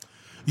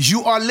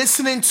You are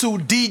listening to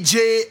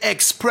DJ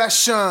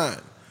Expression.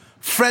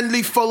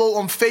 Friendly follow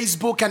on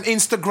Facebook and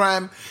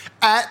Instagram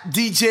at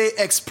DJ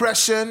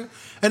Expression.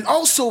 And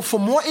also for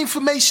more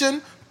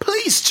information,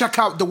 please check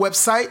out the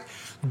website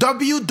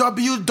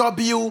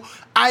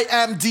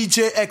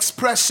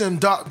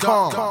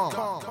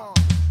www.imdjexpression.com.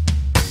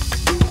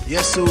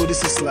 Yes, so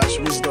this is Slash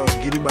Wisdom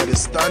getting by the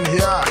stand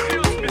here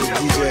with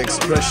DJ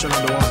Expression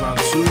on the ones and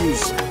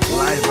twos,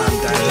 live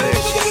and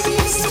direct.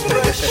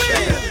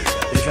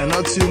 If you're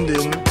not tuned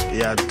in,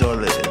 you're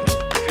dulling.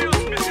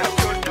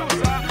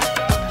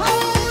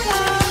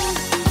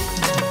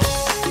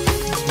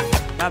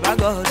 Baba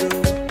God,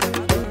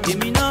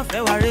 Jimmy no fe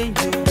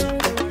warenju.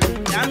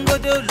 Yango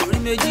do lori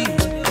meji.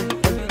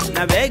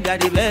 Na bega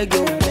di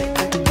bego.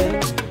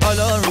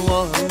 Ọlọ́run o.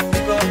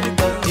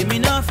 Jimmy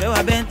no fe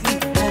wa Bentley.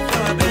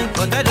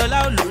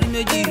 $100 lori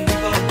meji.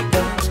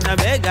 Na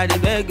bega di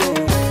bego.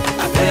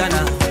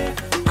 Afeyana.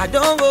 I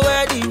don't go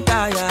wedding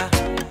tire.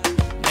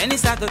 Many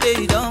Saturday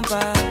you don't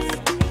pass.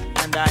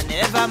 And I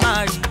never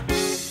marry.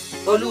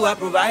 Olúwa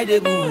provide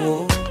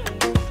mo.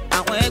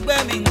 Àwọn ẹgbẹ́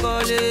mi ń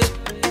kọ́lé.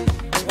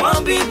 Wọ́n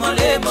bí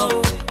mọ́lẹ́mọ́ o,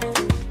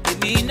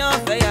 èmi náà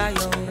fẹ́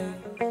yayọ̀ o,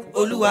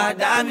 Olúwa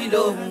dá mi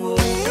lóhùn o.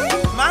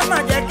 Mama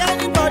jẹ́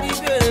kẹ́nìbọ́dì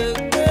béèrè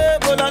pé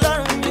mo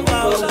lọ́lọ́run mi wá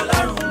o.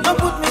 No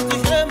put me to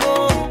shame o,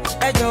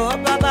 ẹ jọ̀wọ́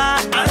bàbá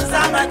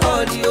answer my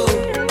call o.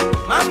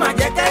 Mama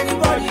jẹ́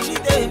kẹ́nìbọ́dì rí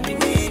tèmi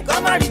wí, kọ́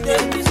má rí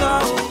tèmi sọ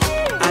o.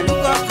 I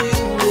look up to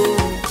you o,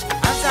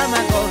 answer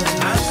my call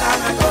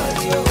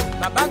o.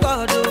 Bàbá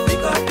God o,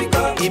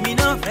 èmi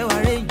náà fẹ́ wá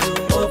rẹ́ǹjì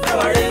o.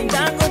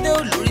 Dangote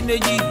olórí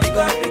méjì.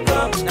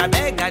 I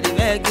beg, I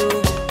beg you,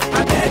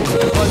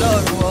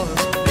 Ọlọ́run o.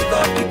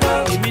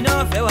 Èmi náà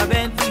fẹ́ wa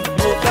Bentley,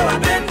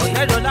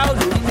 $100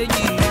 lórí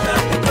méjì.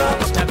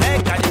 I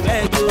beg, I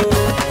beg you,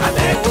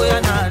 oh ya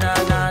na na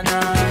na na,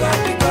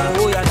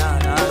 oh ya na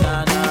na na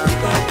na,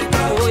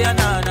 oh ya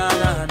na na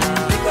na na.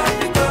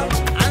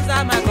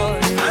 Answer my call,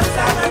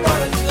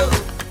 yo.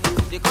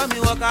 They call me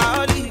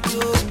workaholic,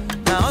 yo.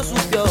 Na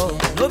hustle pure,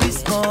 no be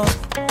small.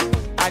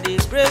 I dey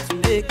pray to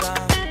make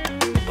am,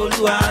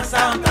 Olúwa answer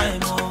on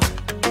time o.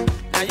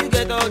 You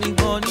get all the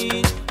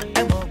money,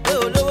 emo pe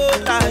olowo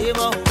láyé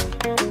mọ́.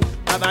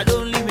 Baba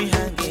don't leave me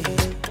hanging.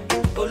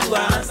 Olúwa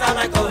answer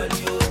my call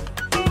yo.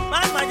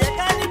 Mama jẹ́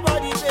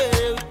kẹ́nìbọ́dì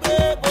béèrè wípé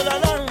mo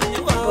lọ́lọ́run ni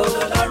wà o.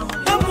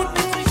 No put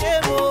me to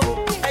shame o.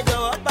 Ẹ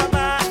jọ̀wọ́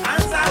bàbá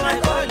answer my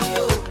call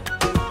yo.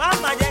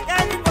 Mama jẹ́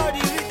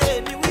kẹ́nìbọ́dì rí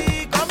tèmi wí,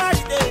 kọ́ má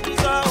rí tèmi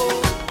sọ o.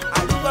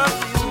 Àdúgbò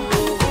fi wù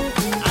o.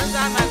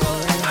 Answer my call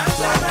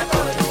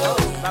yo.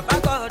 Baba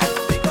God o.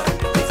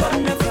 From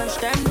the first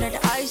time that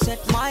I set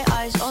my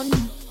eyes on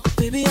you,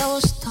 baby, I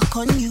was stuck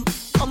on you.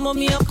 I'm on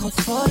me, I cut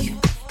for you.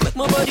 Make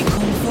my body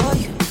come for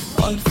you,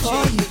 all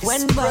for you.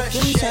 Went back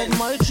inside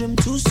my dream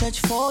to search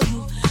for you.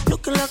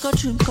 Looking like a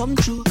dream come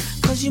true,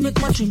 cause you make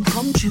my dream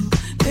come true.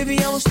 Baby,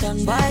 I will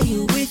stand by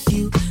you, with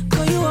you.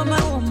 Cause you are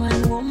my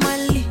woman,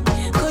 womanly.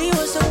 Cause you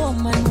are so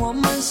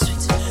woman,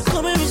 sweet.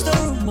 Come and reach the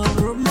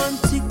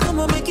romantic. Come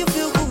and make you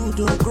feel good,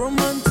 oh,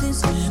 romantic.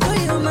 Cause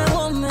you are my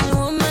woman,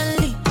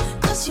 womanly.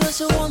 Cause you are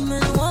so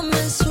woman,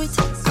 sweet.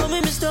 Come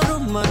and Mr.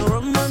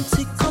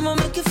 Romantic. Come on,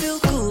 make you feel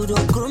good,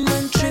 oh, grown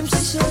man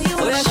trips. Oh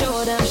yeah,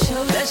 show them.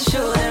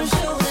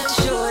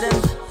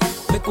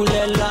 Make we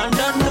let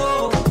London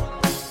know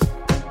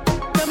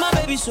that my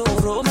baby so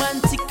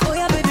romantic. Oh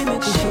yeah, baby, make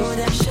we show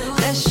them.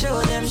 Let's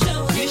show them.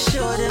 You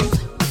show them.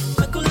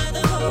 Make we let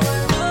the whole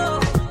world know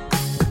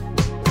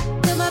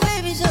that my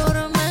baby so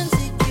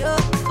romantic, yo.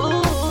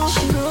 Ooh,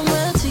 she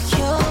romantic,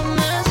 yo.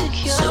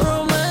 So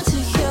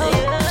romantic, yo.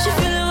 She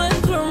feeling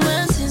like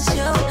romantic,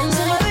 yo.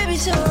 So my baby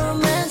so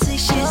romantic.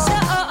 She's so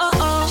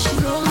she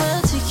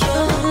romantic, yo.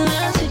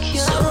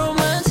 So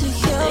romantic,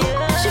 yo.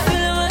 She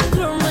feeling like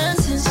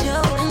romantic, yo.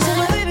 So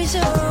my baby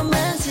so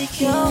romantic,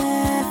 yo.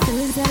 Yeah,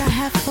 feelings that I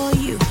have for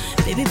you,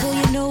 baby boy,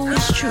 you know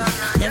it's true.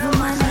 Never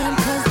mind them,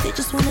 cause they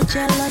just wanna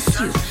jealous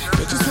you.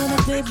 They just wanna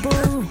be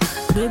boo.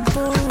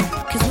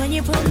 Cause when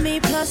you put me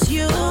plus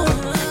you,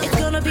 it's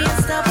gonna be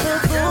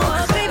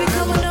unstoppable. Baby,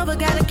 come on over,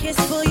 got a kiss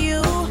for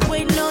you.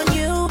 Waiting on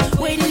you.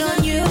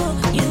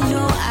 You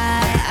know I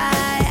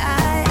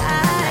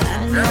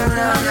know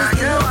that it's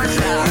good for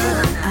you.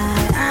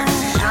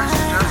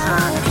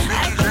 I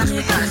can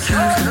make you feel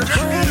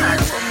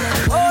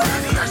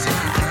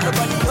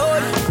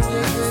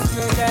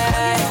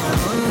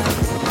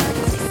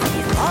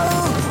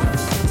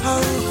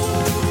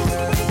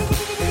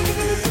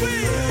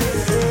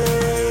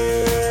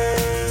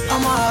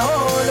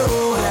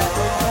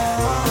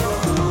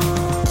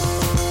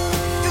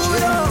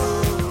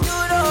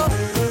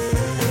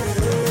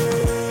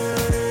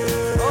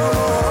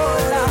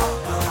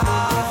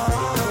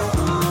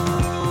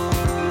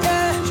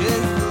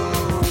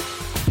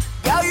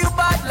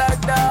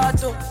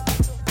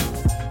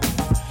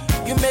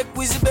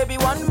baby,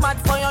 one mad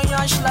for your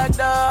yash like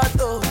that,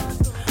 oh.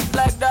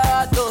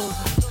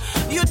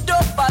 You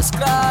dope as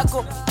crack,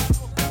 oh.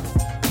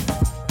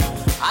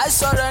 I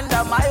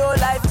surrender my whole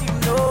life, you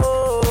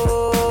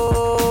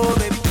know,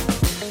 baby.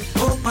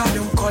 Hope I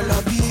don't call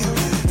up you.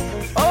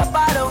 Hope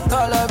I don't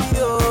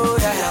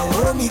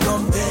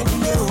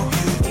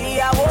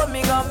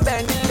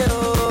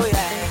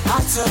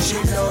such a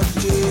long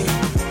day.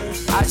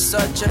 Had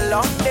such a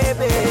long day,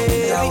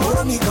 baby. I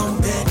want me come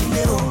back,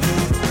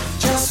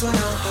 just wanna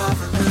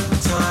have a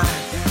good time.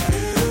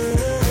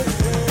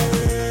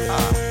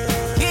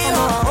 Give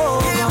on.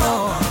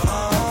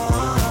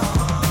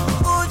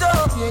 Udo,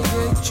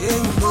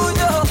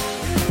 Udo.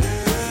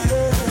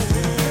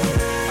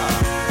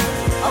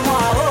 I'm a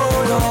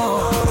hold on.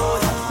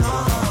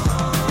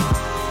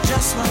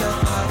 Just wanna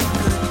have a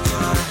good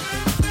time.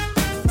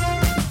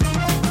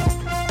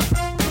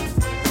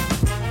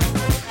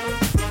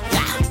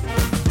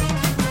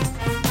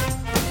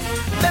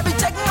 Baby,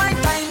 take my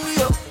time,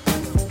 yo.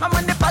 I'm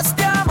on the past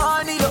their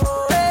money, yo.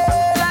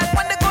 Hey, like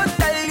when they go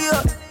tell you,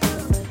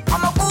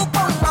 I'm a book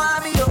on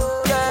mommy, yo.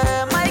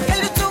 Yeah, my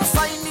girl, you too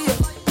fine, yo.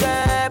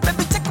 Yeah,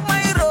 baby, take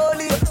my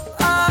role, yo.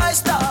 I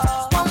star,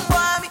 one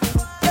mommy.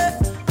 Yeah,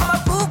 I'm a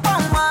book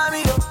on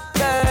mommy, yo.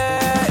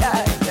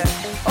 Yeah.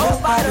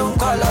 Oh, I don't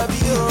call up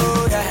you,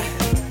 yeah.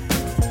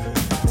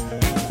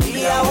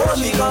 Yeah, I want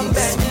me come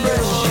back, yeah.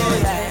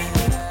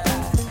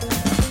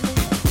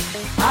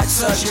 Had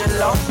such a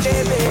long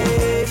day,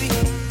 baby.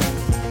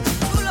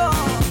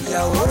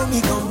 Yeah, want me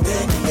come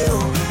back,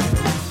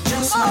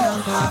 just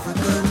wanna have a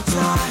good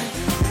time.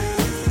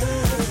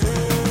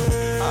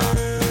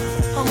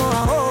 I'm a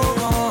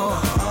hold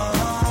on.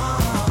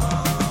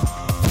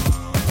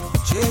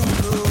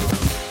 Jingle.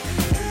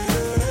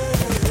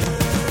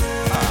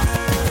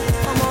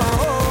 I'm a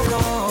hold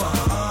on.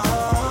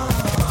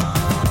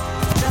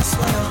 Just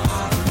wanna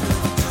have a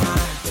good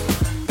time.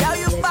 Yeah,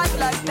 you bad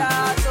like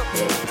that.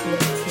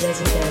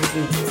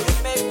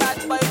 Make bad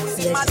boy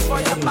pussy mad for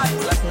your bad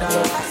like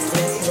that.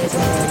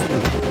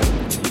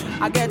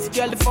 I get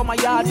girl for my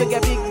yard, they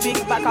get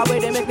big back away,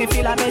 they make me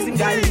feel amazing,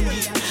 girl.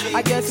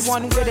 I get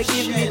one where they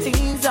give me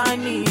things I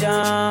need.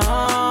 I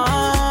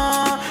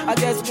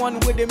get one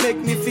where they make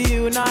me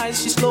feel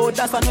nice. She slow,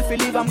 that's enough to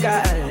leave, I'm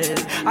girl.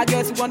 I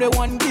get one they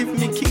one give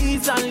me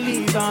keys and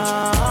leave. For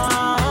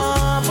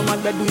my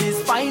bed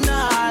is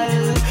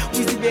final.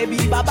 We see baby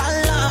baba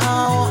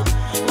now.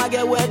 I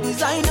get wear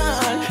designer.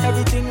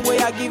 Everything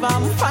where I give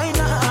I'm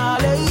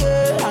final.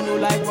 Yeah, I know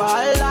like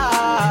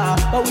voila.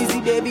 But we see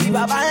baby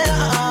baba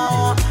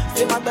now.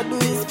 Say my bed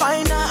is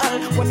final.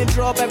 When they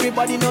drop,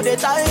 everybody know they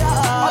tired.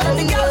 All of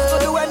the girls go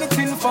do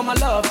anything for my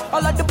love.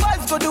 All of the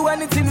boys go do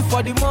anything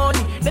for the money.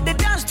 Then they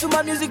dance to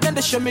my music, then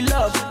they show me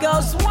love.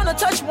 Girls wanna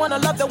touch, wanna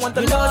love, they want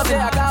the love. Say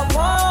I got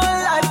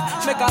one life,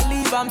 make I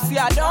leave, I'm see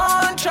I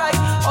don't try.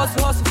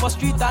 Hustle for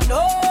street, I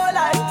know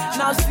life.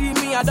 Now see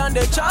me, I done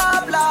the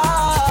job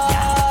life.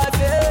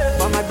 Yeah.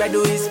 But my bed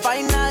is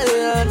final.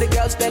 The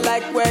girls they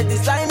like wear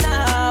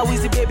designer. We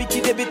see baby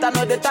kid a bit, I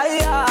know the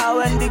tire.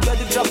 When the girl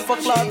the drop for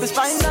club is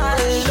final.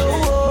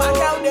 Oh, my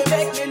girl they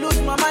make me lose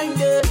my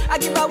mind. I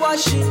give her what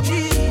she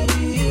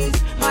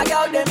needs. My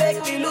girl they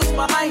make me lose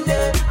my mind.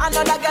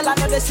 Another girl I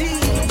know they see.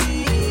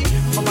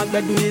 But my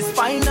bed is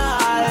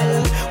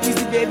final. We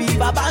see baby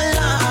baba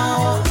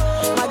now.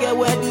 My girl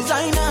wear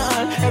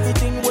designer.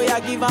 Everything way I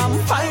give I'm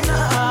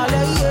final.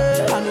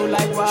 Yeah, I know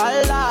like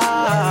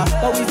voila.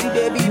 But we see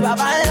baby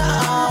baba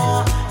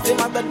now. Say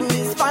my bed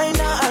is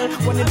final.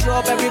 When they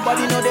drop,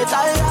 everybody know they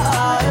tired.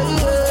 Got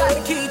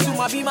the key to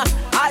my beamer.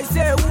 I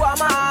say who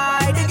am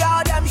I? The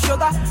girl them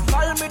sugar.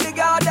 Call me the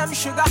girl them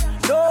sugar.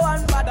 No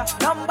one bother.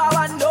 Number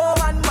one, no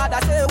one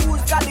matter. Say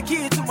who's got the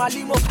key to my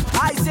limo?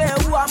 I say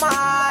who am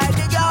I?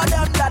 The girl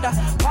them dada.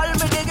 Call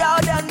me the girl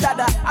them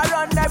dada. I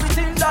run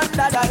everything done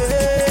dada.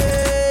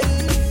 Hey.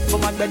 For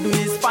my bed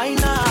is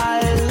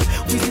final.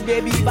 We see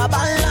baby baba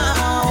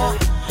now.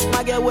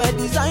 My girl wear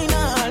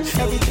designer.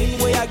 Everything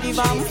way I give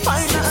I'm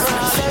final.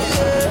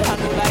 I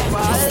know like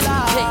voila.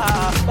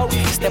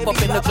 Step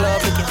up in the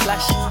club looking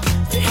flashy,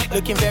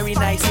 looking very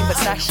nice in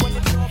Versace.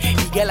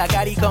 The girl I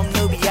got it come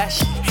no be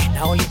ashy.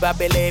 Now only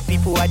Babele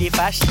people are the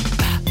fashion.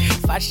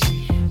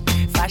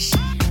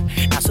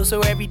 Now so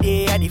every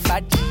day I the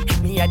fat.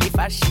 Me I the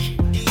fashion.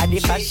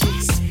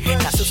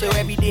 Now so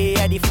every day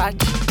I the fat.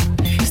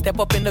 Step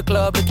up in the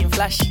club looking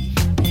flashy,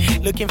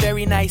 looking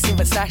very nice in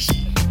Versace.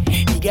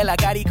 The girl I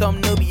got it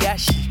come no be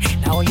ashy.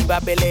 Now only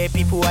Babele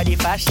people are the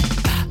fashion.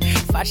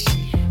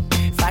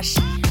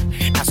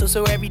 Now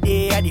so every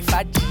day I the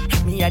fat.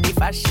 Me I the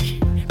fashion.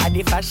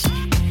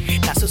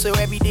 Now so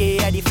every day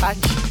I the fat.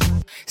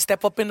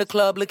 Step up in the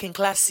club looking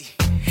classy.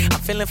 I'm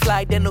feeling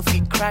fly, then no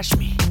feet crash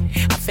me.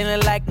 I'm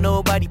feeling like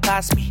nobody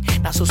passed me.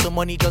 Now so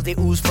money just they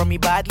ooze from me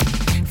badly.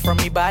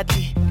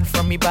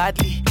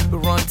 We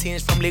run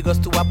things from Lagos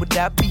to Abu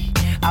Dhabi.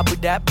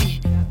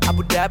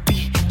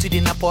 Today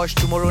na Porsche,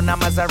 tomorrow na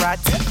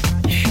Maserati.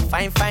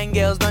 Fine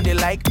girls, don't they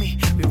like me?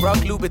 We rock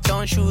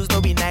Louboutin shoes,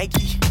 no be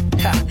Nike.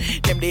 Ha,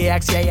 them they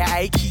ask yeah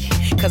Ike.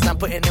 Cause I'm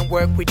putting in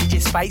work with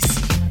DJ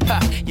Spicy. Ha,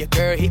 your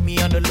girl hit me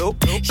on the low.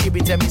 She be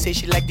tell me say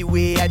she like the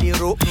way I dey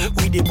roll.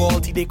 We dey ball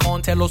till they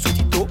can't tell us what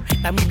it do.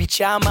 Now me be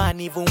chairman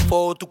even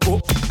for to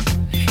go.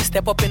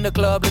 Step up in the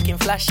club looking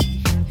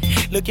flashy,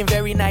 looking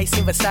very nice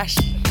in Versace.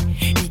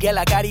 The girl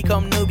I got it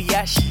come no be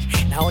ashy.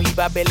 Now only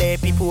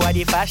Babele people are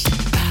the fashion.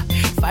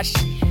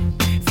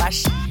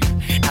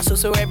 Now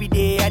so every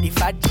day I the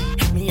fat.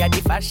 Me I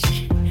the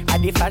fashion.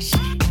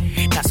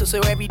 Now so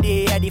every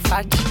day I dey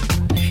fat.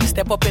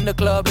 Step up in the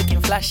club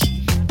looking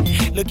flashy,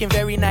 looking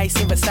very nice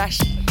in Versace.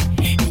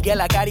 The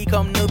girl I carry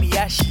come no be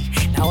ashy.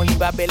 Now only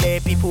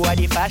Babele people are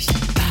the fashion,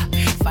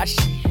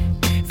 fashion.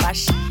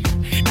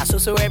 Now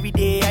so every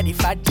day I dey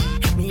fat.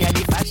 Me I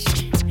dey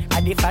fashion.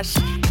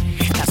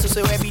 Now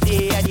so every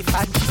day I dey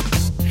fat.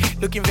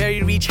 Looking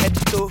very rich head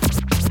to toe.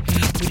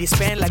 We dey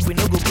spend like we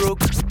no go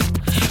broke.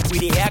 We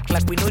dey act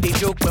like we know they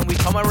joke. When we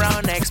come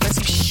around, na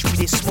expensive shh, we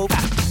dey smoke.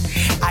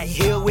 I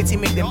hear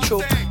waiting make them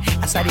choke.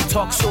 As I dey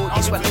talk so,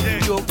 this one no be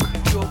joke.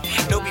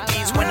 No be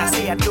beans when I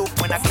say I dope.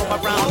 When I come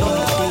around, no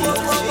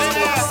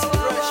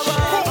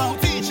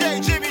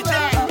DJ Jimmy J.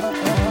 Come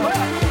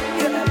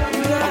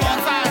on,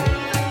 time.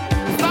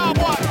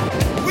 Starboy.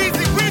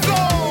 Weezy Quizo.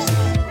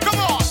 Come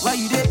on. Where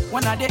you dey?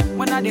 When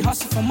I dey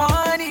hustle for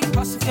money.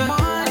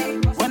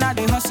 When I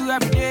dey hustle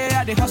every day,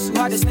 I dey hustle,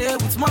 I dey stay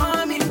with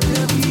mommy.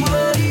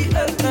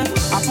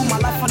 I put my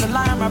life on the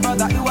line, my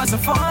brother, it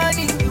wasn't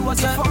funny.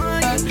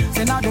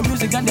 Say now the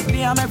music and the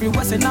play, I'm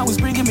everywhere, say now it's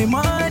bringing me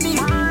money.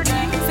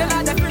 Say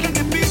now they feeling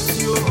the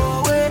beat,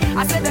 oh way.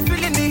 I said they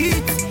feeling the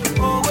heat,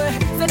 oh way.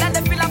 Say now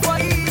they feeling for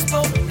East,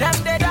 oh. Them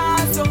they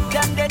dance, oh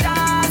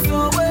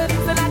way.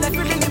 Say now they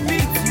feeling the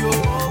beat,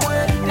 oh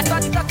way. They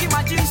started talking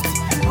my gist,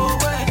 oh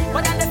way.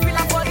 But then they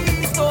feeling for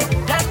East, oh.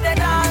 Them they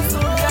dance,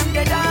 oh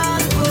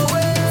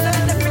way. Say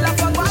now they feeling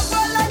for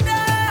Guapolida,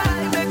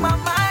 it make my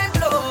mind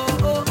blow.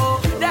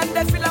 Them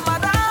they feeling my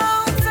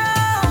round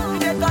town,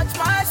 they touch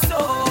my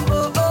soul.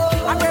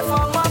 I pray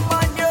for my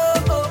money,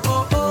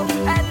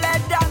 and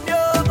let them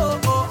know.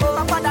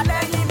 My father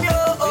let him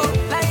know.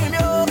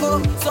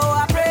 So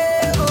I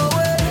pray,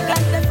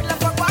 that they feel like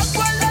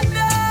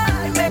Guapolida,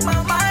 it make my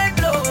mind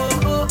blow.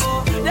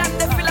 Them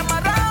they feel like my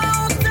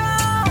round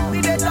town,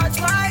 they touch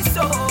my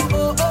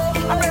soul.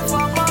 I pray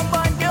for my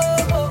money,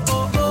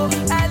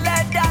 and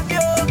let them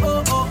know.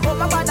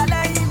 My father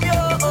let him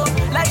know.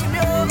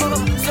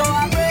 So I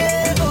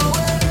pray,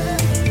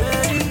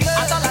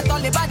 I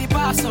told the body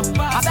pass up.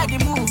 I beg you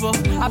move,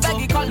 I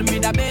beg you call me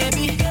that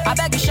baby. I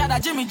beg you shout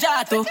at Jimmy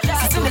Jato.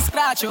 Still a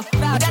scratch,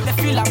 but then they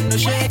feel I'm no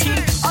shaking.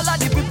 All of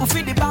the people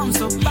feel the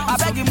bounce, I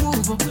beg you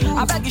move,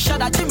 I beg you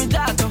shout at Jimmy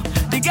Jato.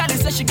 The girl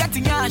is say she got the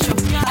yash, I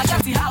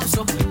got the house,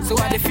 so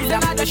I they feel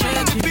I'm no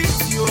shaking.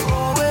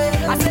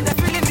 I said they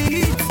feeling the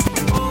heat,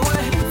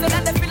 so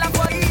then they feel I'm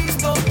for East,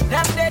 them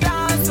they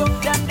dance, so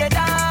then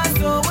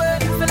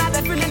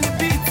they feeling the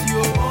beat,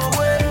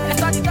 they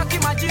started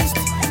talking my gist,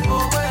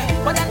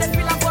 but then they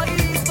feel I'm for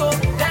East,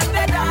 them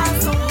they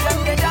dance, so then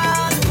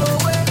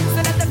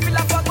they feel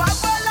I'm for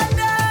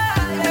Guapolida,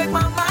 make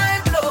my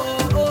mind blow,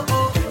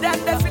 them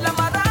they feel I'm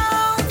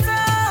around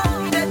town,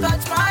 they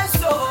touch my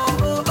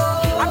soul,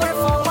 I pray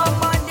for my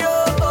money,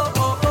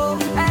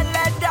 and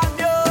let them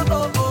know,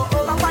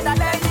 my father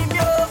let him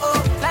know,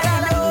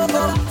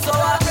 so I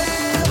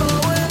pray,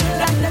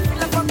 that they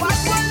feel I'm for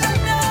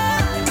Guapolida,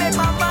 make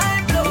my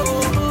mind blow,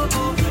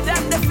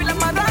 them they feel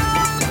I'm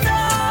around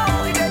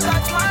town, they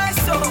touch my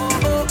soul,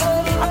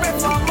 I pray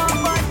for my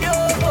money,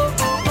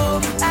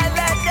 and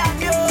let them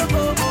know,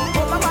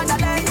 my father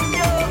let him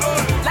know,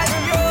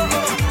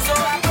 so I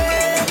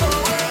pray.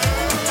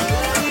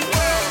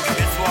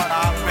 This one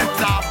I'm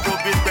better for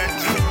Big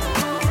Benji.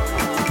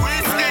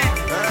 Whiskey.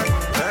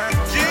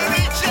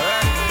 Jimmy J.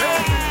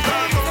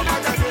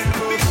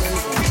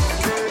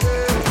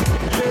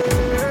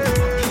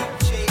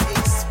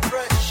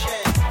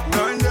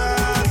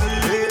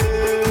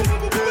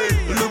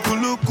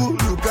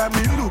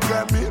 Look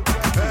at me.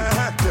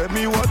 Tell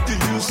me what do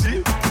you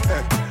see?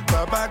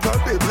 Baba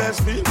God they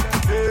bless me.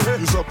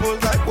 You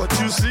suppose like what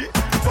you see.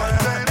 But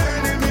then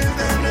enemies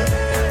them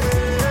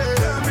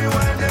tell me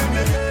why them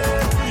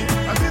hate me.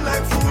 I feel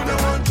like food they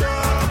want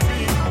chop me.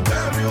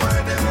 Tell me why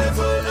them they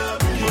follow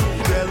me.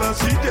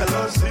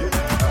 Jealousy.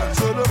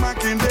 Solo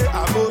Makinde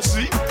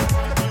Abosi.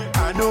 I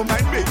know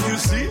might make you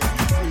see.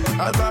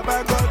 As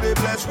Baba God they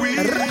bless we.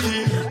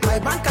 My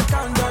bank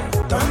account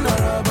done the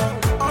rubber.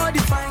 All the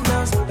fine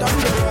girls done the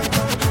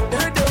rubber.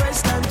 Don't the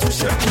waste time to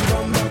shake the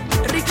bum.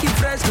 Ricky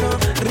Fresno,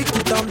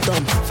 Ricky Tom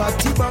Tom,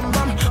 Fatty Bam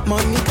Bam,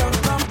 money come.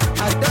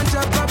 I don't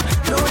jump up,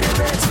 no the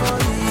best for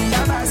me. I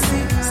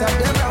see, sat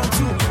them down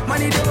too.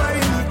 Money they worry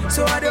me,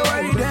 so I don't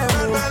worry them.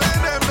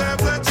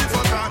 Plenty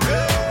for time.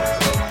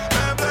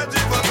 Plenty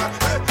for time.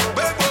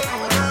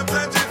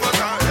 Plenty for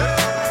time.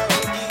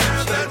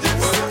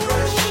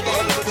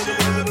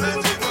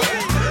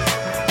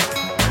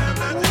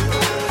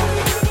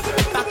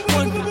 Back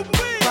one,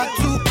 back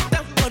two,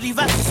 back for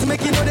reverse.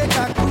 Make you know they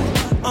talk.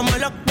 I'm a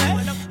lock back.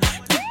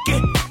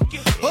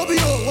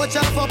 Obio, watch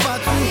out for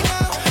part two.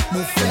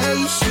 Mo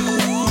face you,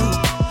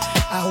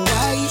 I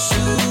wish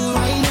you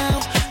right now.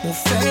 Mo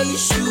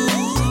face you,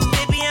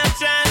 Baby, I'm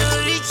trying to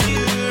reach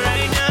you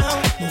right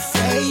now. mo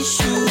face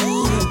you,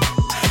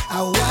 I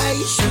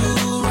wish you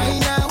right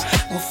now.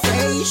 Mo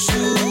face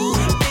you.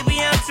 Baby,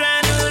 I'm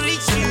trying to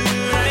reach you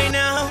right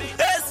now.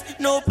 Yes,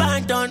 no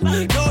pardon.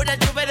 Know that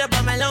you better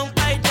buy my long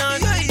python.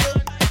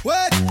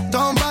 Wait,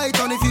 don't bite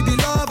on if you be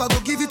love, I go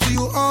give it to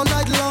you all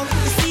night long.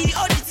 See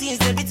all the things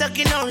they be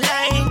talking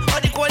online. All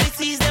the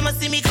qualities they must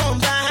see me come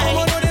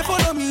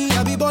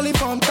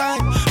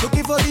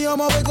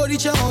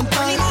reach your on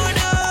time.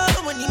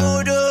 Money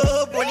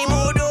modo,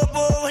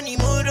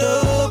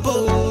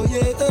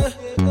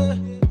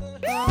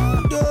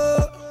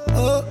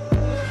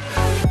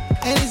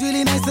 and it's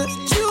really nice to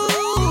chew.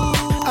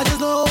 I just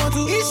don't want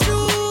to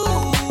issue.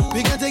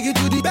 We can take you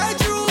to the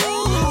bedroom.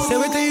 Say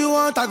whatever you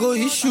want, I go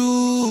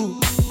issue.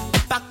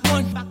 back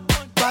one,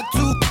 Back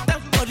two,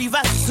 for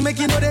reverse. to make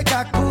you know they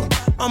kaku.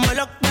 I'm a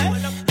lock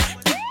man.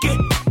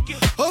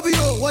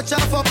 Obio, watch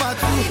out for part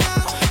two.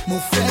 Mo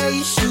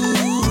fẹ́ issue.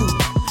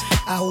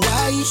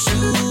 Àwa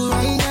issue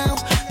right now.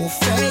 Mo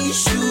fẹ́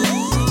issue.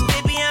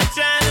 Baby, I'm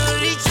trying to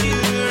reach you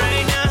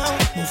right now.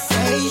 Mo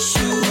fẹ́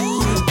issue.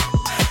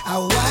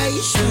 Àwa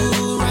issue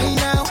right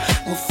now.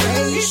 Mo fẹ́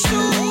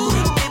issue.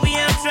 Baby,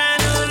 I'm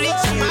trying to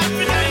reach you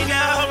right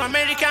now.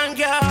 American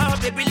girl,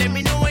 baby, let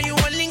me know when you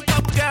want link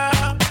up,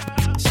 girl.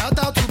 Shout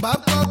out to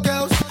Babcock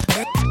girls.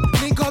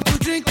 Link up to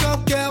drink up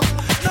girl.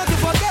 Not to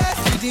forget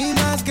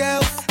Redeemer's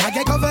girls. I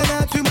get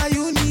covenant with my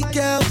unique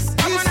girls.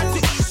 I wanna to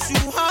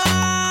issue,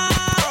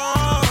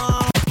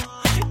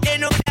 they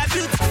know that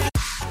beautiful.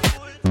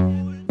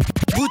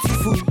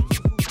 Beautiful.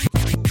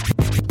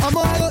 I'm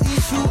all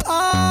issue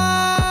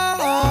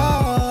all.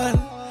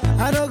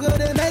 I don't go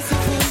the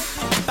merciful.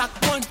 Back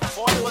one,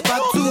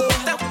 Back two.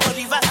 for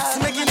reverse.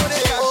 Make you know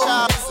they got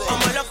sharp.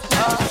 I'm a lock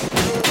man.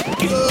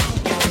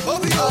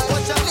 Obio,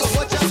 watch out,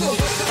 watch out.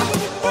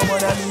 Ọmọ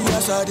náà ní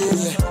aṣáájú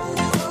yẹ.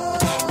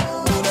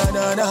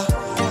 Múnádàá,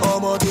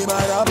 ọmọ kí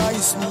bàrà bá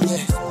ìsìn yẹ.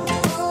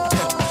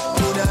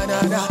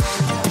 Múnádàá,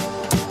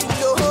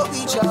 lówó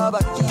ìjà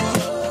bàjẹ́.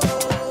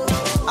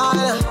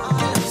 Àná,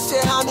 ṣé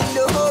àmì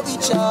lówó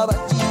ìjà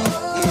bàjẹ́?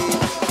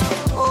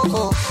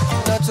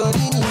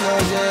 Látọ̀rí ni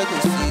lọ́jọ́ kò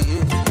sí.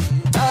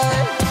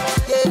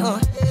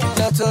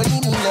 Látọ̀rí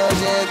ni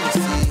lọ́jọ́ kò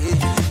sí.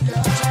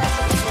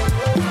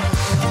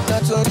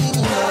 Látọ̀rí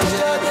ni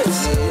lọ́jọ́ kò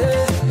sí.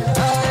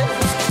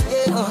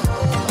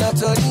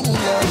 Látọ̀rí ni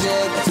lọ́jọ́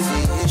kò sí.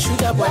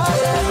 Sugar boy,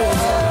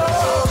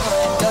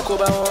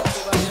 Jacoba one.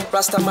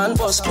 Rastaman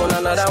boss on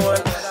another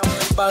one.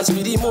 Bounce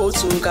with the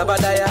moto,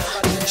 Kabadaya.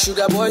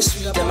 Sugar boy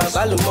sweet, them a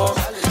balumo.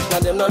 Now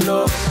them not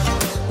know.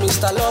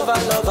 Mr. Lover,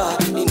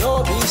 he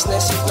no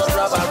business if not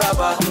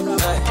rubber.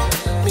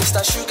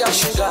 Mr. Sugar, I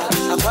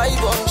buy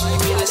bungee,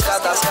 me the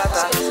scatter.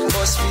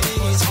 Boss with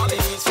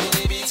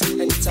the beat.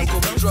 Anytime go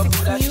be drop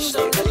with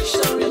addition.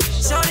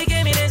 Shorty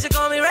gave me then she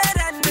call me red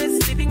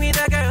and sleeping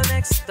with a girl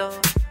next door.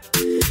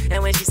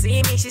 And when she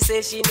see me, she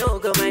says she no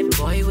go mind.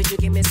 Boy, would you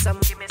give me some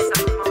more?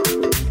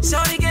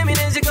 Shorty gave me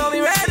then she call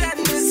me red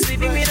and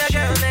sleeping with a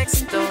girl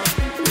next door.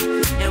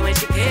 And when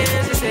she came,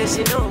 she says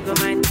she no go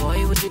mind.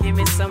 Boy, would you give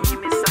me some?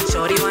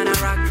 Shorty wanna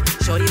rock,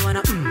 shorty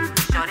wanna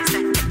Shorty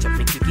said, ketchup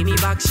make you give me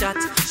back shot.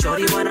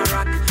 Shorty wanna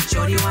rock,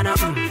 shorty wanna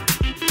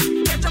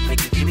ketchup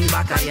make you give me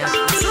back a yeah.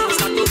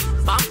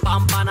 Pam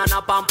pam banana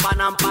pam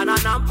panam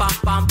pananam pam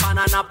pam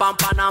banana pam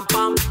panam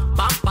pam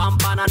pam pam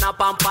banana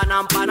pam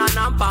panam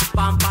pananam pam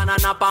pam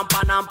banana pam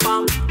panam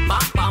pam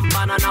pam pam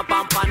banana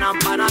pam panam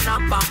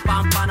pananam pam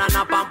pam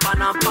banana pam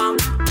panam pam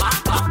pam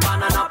pam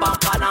banana pam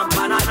panam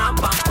pananam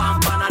pam pam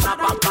banana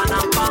pam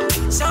panam pam.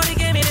 Shorty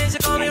gave me this, she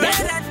call me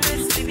red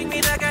and sleeping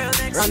with a girl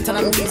next. Rantan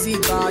and busy,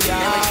 God,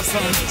 yeah.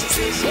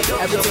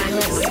 Everything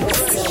else.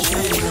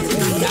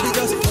 Baby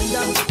just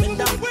bend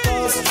down,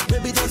 pause.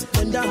 Baby just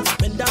bend down,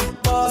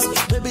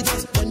 pause. Baby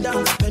just bend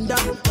down,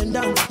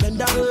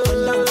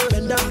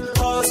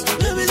 pause.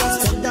 Baby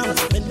just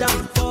bend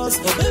down, pause.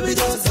 Baby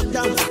just bend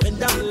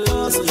down,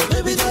 pause.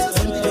 Baby just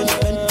bend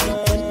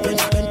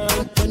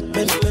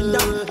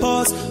down,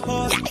 pause.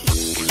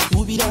 Who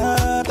be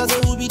that? I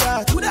say who be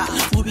that? Who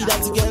be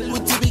that girl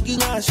with the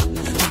big ass?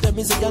 Tell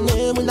me say your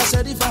name when I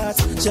share the fat.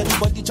 Share the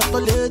body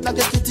chocolate like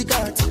a kitty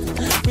cat.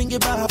 Bring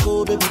it back,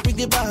 oh baby, bring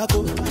it back,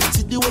 oh.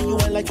 See the way you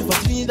want like you for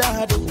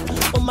Trinidad,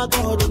 oh. Oh my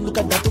God, oh, look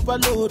at that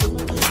overload,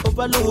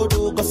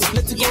 oh, cause it's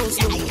letting go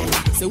slow.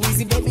 So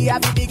easy, baby, I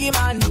be biggie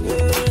man.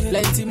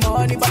 Plenty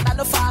money, but I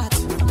no fat.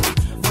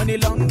 Money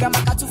long, I'm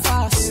a too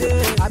fast.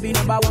 I be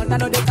number one, I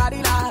know they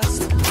carry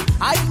last.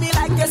 I be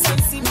like a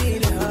sensi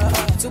meal.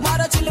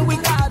 Tomorrow chillin'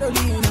 with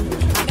Carolina.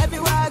 And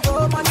everywhere I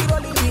go, money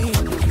rolling in.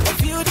 I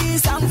feel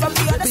this sound from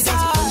the other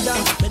side.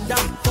 Bend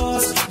down,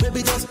 pause.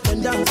 Baby just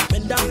bend down,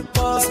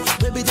 pause.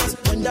 Baby just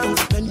bend down,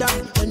 pause.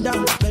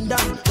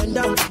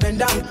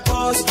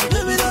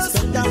 Baby just bend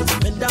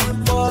down,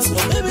 pause.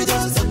 Baby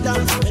just bend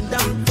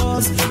down,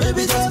 pause.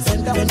 Baby just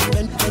bend down,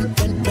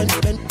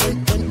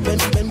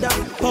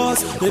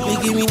 pause. Baby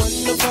give me one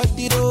look at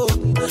the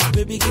road.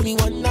 Baby give me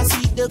one I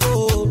see the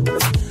go.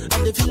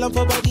 And the feeling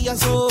for body and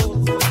soul.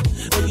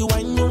 When you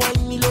whine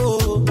me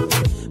low.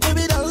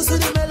 Baby dance to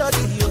the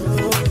melody, yo.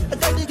 I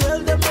got the girl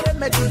them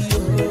remedy, yo.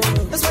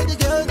 That's why the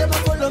girl them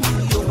follow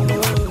me, yo.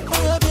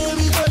 Oh yeah,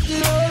 baby got the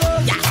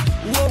roll.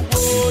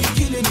 Whoa, you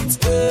killing it,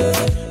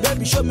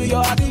 Baby, show me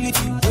your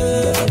ability,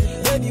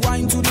 Baby,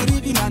 wine to the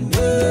rhythm and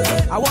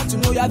I want to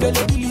know your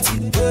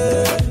availability,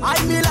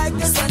 I me like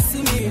the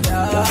sensi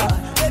media.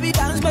 Baby,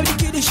 dance, baby,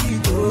 kill the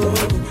shit,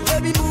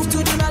 Baby, move to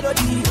the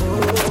melody,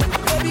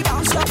 Baby,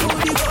 bounce up to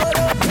the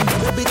bottom.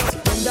 Baby,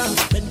 just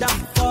bend down,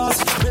 pause.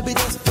 Baby,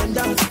 just bend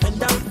down,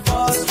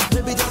 pause.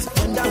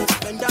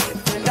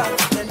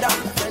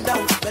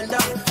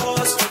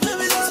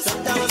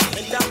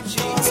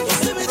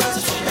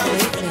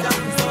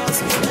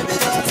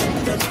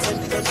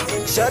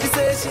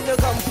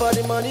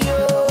 money,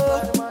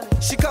 oh.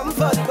 She come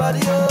for the body,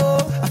 oh.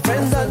 Her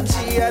friends and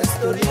she had a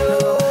story,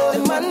 oh. The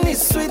man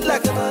is sweet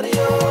like an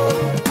audio.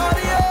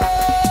 Audio.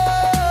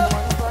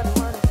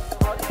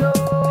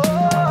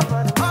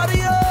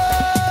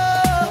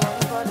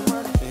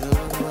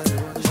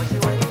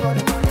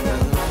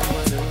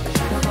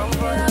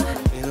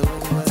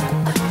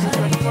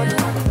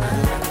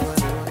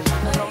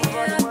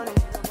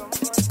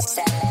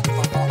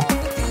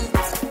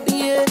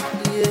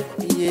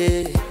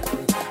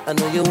 I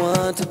know you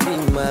want to be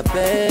my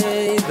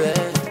baby.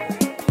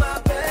 My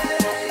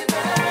baby.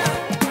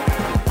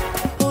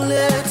 Only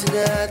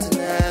tonight.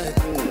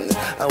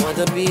 I want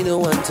to be the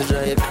one to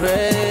drive you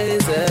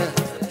crazy.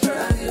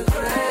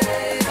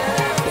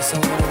 Yes, I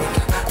wanna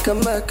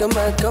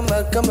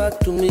come back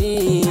to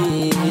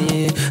me.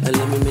 And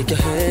let me make your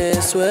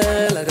hair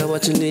swell. I got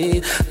what you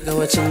need,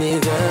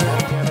 girl.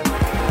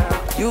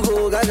 You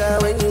go gaga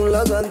when you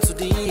log on to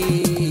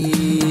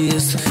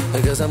this.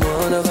 Because I'm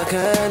one of a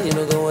kind, you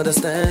know go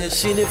understand.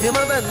 She didn't feel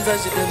my bands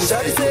and she tell me.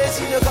 Shawty say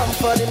she don't come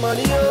for the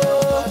money,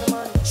 oh.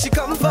 She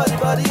come for the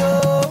body,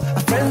 oh.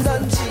 Her friends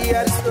and she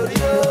had a story,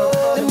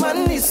 oh. The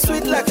man is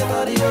sweet like an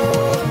audio.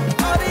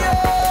 Audio.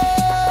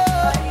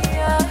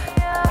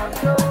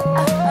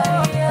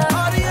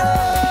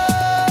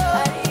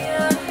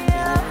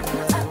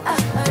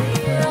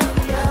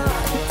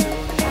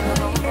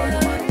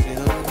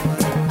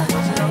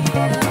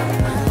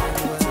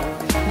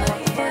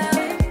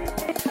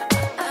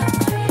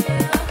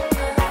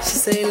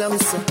 Say long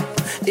so,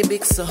 the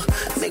big so.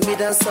 Make me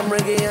dance some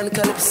reggae and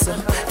calypso.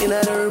 In the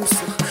room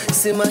so,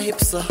 see my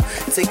hips so.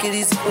 Take it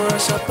easy for a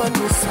shop and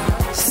do so.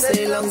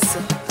 Say long so,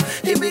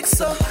 the big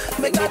so.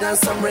 Make me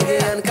dance some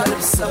reggae and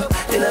calypso.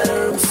 In the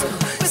room so,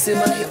 see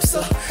my hips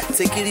so.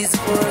 Take it easy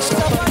for a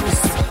shop and do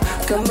so.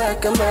 Come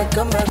back to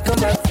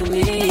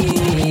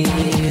me.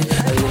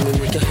 And let me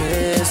make your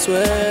hair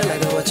swell. I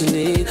got what you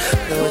need,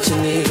 girl.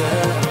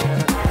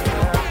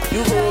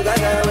 You go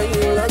gaga when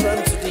you log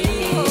on to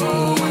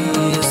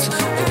this.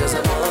 Because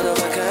I'm one of a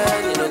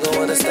kind, you don't go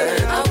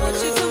understand. I want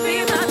you to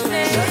be my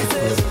man.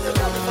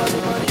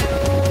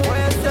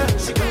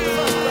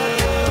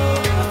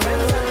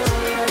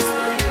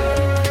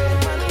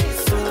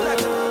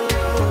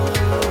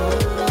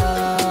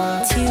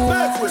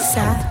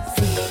 Savage.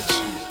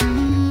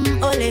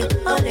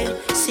 Ole,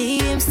 see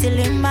him still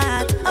in my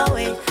heart.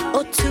 Away,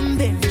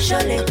 Otumbe,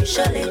 Shole.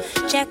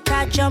 Check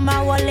out your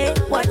my wallet,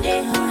 what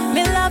day?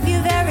 Me love you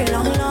very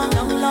long.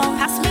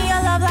 Pass me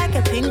your love like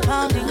a ping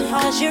pong.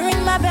 Cause you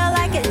ring my bell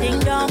like a ding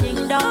dong.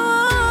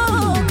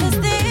 Oh, cause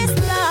this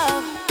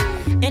love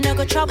ain't no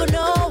go trouble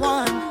no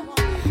one.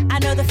 I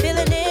know the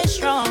feeling is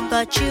strong,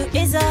 but you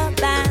is a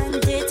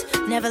bandit.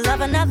 Never love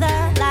another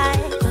like.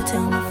 Go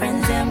tell my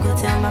friends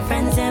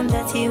them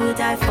that he would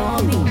die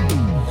for me. Go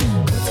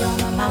tell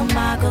my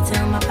mama, go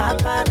tell my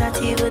papa that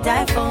he would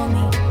die for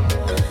me.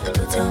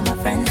 Go tell my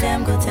friends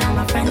them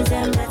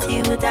that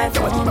he would die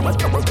for me.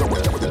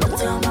 Go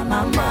tell my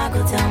mama,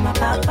 go tell my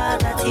papa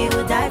that he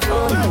would die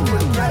for me.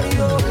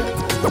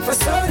 For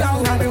so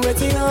long I've been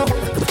waiting,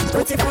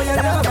 waiting for your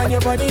love and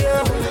your body,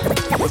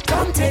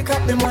 Come take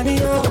up the money,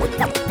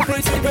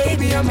 Pretty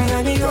baby, I'm a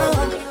honey,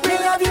 We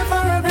love you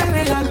for a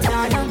very long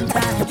time.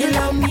 You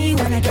love me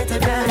when I get to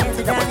die.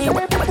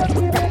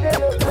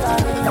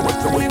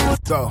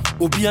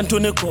 Obi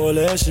Antone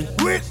Coalition.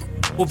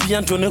 Obi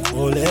Antone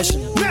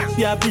Coalition.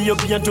 Yeah, be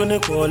Obi Antone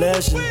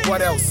Coalition.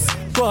 What else?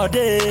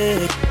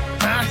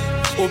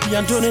 Obi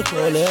Antone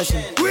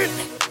Coalition.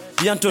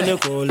 Obi Antone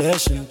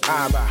Coalition.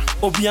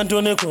 Obi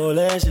Antone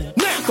Coalition.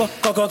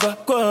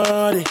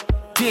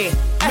 Yeah,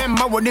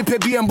 Memma won't pay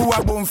be and boo a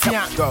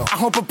bonfia. I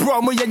hope a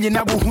promo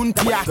yena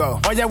buntia.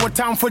 Or ya what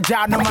time for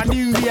Jano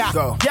Manindia.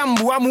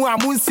 Yambu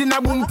Amunsina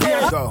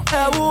Bumpia.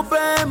 I will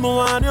pay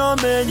more on your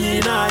many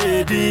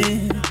night.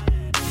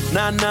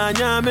 Nana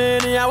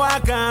Yamini, I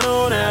can't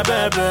own a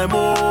baby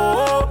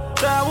more.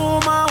 The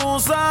woman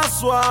who's a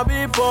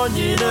swabby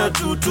pony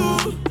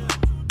tutu.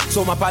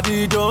 So my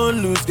party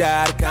don't lose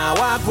God, can't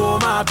walk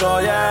home out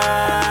door.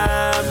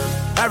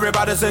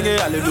 Everybody singing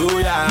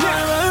hallelujah.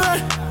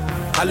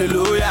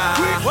 Hallelujah.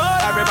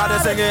 Everybody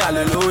singing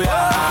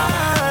hallelujah.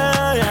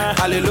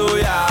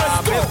 Hallelujah.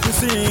 Make me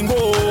sing,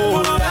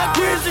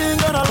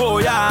 oh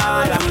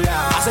yeah.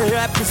 I say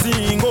happy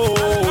sing,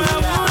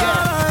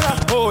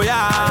 oh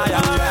yeah.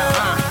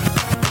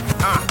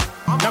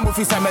 Number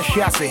fisa me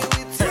shiase.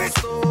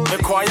 Me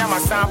koya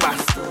masamba.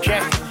 Che.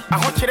 I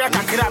want you to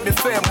grab me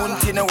fair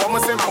munti na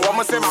woman say.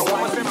 Mama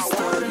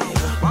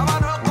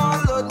don't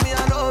call me, I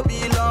know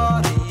be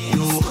Lord.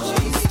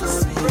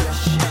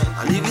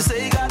 And if you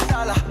say you got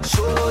dollar,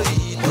 show it.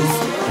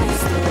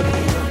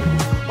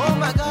 Oh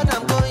my God,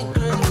 I'm going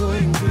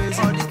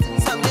crazy. All the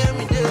things I'm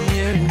hearing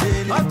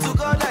daily. Up to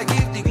God, I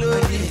give the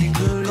glory.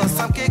 Cause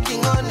I'm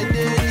kicking on the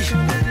daily.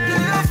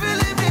 They are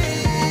feeling me,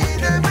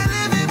 they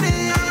believe in me.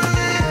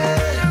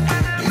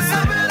 It's a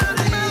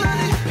melody,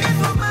 it's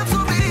not meant to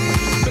be.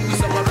 To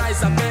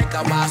summarize, I make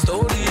our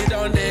story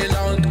all day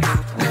long.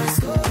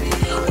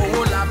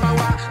 Oh, love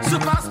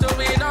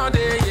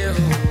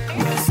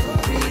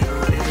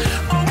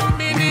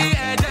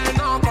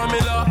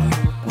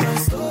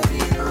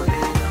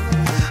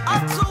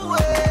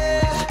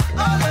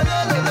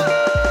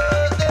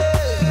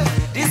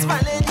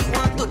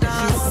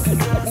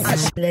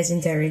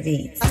Legendary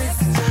beats.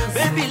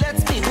 Baby, let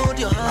me hold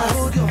your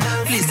hand.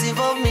 Please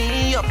involve me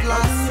in your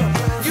plans.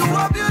 You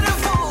are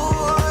beautiful.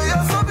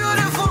 You're so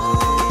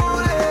beautiful.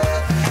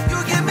 Yeah.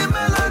 You give me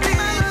melody.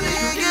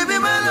 Give me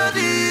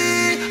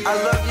melody. I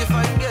love you,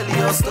 fine girl.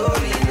 Your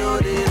story, no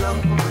day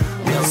long.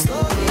 Your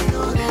story,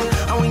 no day.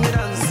 And when you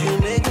dance, you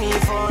make me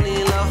fall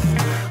in love.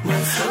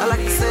 I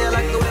like to say, I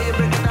like the way you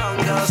break it down,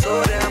 girl.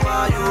 Show them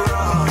how you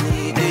run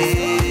it.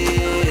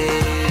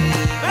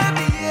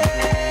 Baby,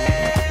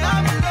 yeah,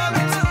 I'm in love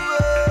with you.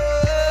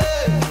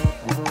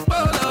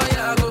 Bolo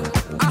Yago,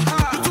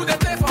 you do the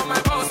play for my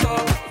boss,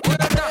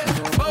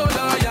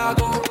 Bolo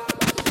Yago,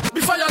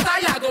 before your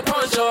tie, go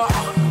punch your.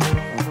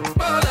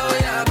 Bolo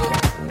Yago,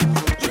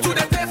 you do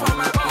the play for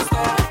my boss,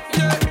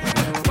 yeah.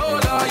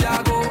 Bolo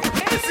Yago,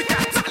 this is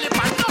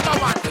Taliban number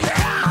one.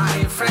 My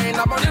friend,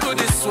 I'm gonna do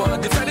this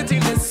one. If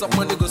anything is some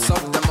money, go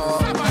solve them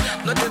all.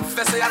 Not the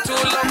first say I too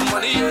love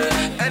money,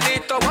 yeah. And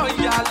it all one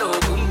yellow,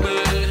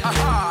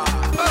 aha.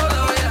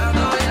 Bolo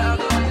Yago,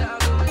 Yago.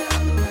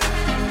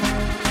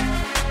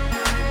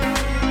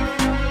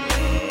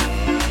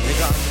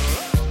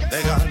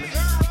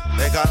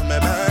 They got me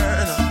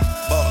burn,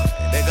 boy.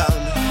 They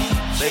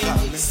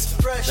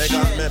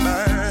got me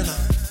burn,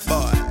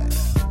 boy.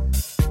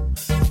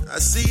 I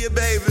see you,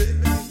 baby.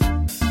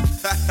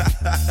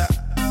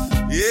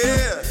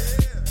 Yeah.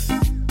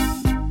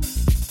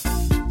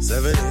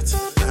 7, 8,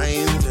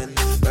 9, 10.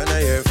 When I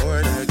hear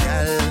for the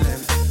gal,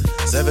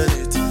 7,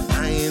 8,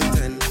 9,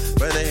 10.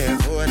 When I hear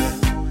for the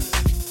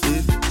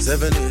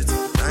 7, 8,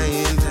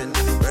 9, 10.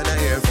 When I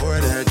hear for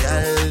the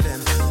gal,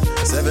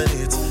 7,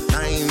 8,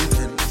 9,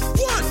 10.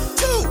 1,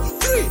 2,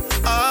 3.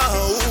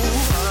 Oh,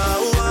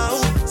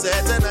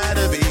 said tonight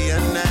to be a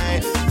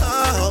night.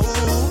 Oh,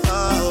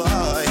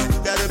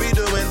 gotta be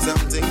doing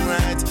something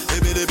right.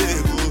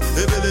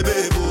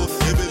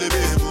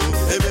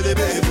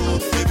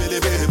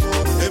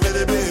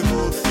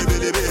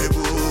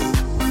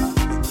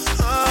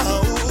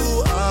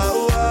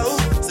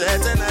 Said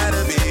tonight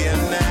to be a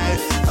night.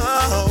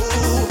 Oh,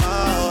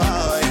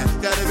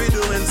 gotta be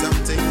doing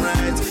something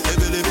right.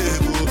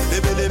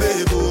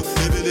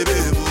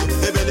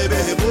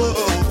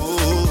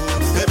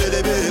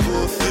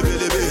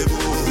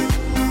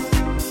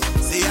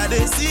 See, I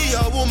didn't see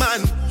your woman,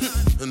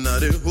 and I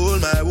didn't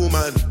hold my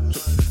woman,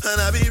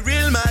 and I be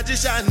real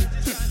magician.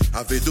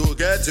 I feel to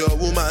get your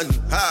woman.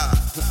 Ha!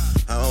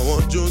 I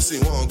want you see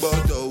one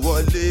gbọ́dọ̀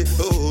wọlé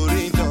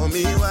orin tán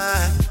mi wá.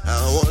 I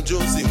want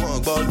you see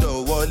one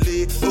gbọ́dọ̀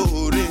wọlé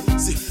orin.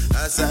 See,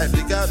 as I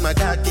pick out my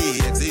khaki,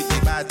 exit the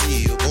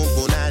party,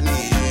 open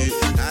nani.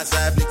 As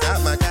I pick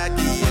out my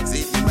khaki,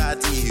 exit the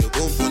party,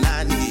 open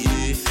nani.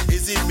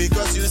 Is it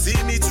because you see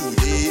me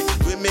today?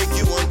 We make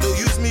you want to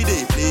use me,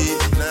 they play.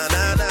 Nah,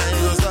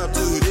 you gon' stop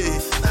today.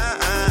 Yeah.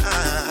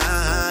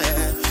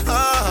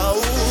 Oh,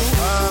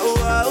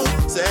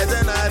 said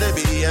tonight to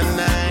be a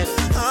night.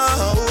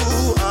 Oh,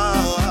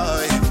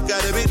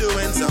 gotta be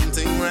doing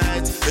something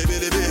right.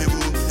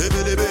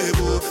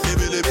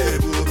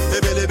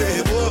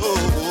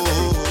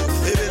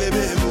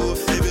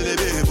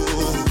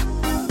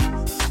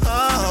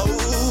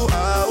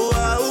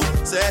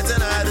 Said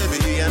tonight to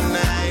be a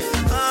night.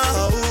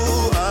 Oh,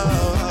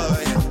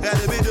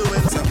 gotta be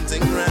doing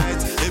something right.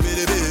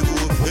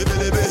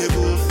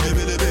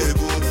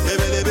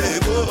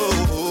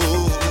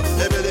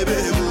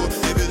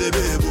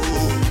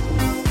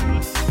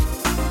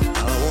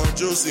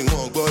 Josie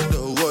won't go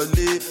to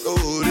Wally,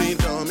 orin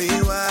tán mi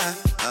wá.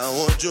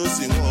 Àwọn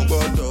Josie won't go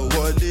to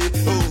Wally,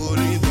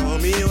 orin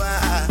tán mi wá.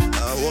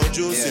 Àwọn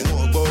Josie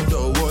won't go to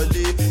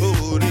Wally,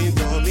 orin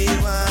tán mi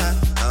wá.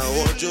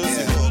 Àwọn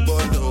Josie won't go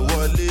to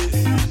Wally.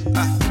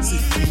 Sí,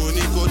 mo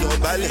ní kó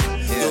dọ̀bálẹ̀,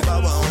 tó bá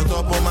wà àwọn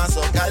tọ́pọ̀ máa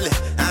sọ̀kalẹ̀.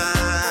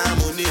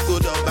 Mo ní kó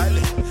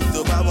dọ̀bálẹ̀, tó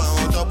bá wà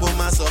àwọn tọ́pọ̀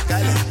máa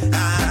sọ̀kalẹ̀.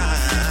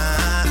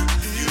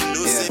 You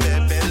know say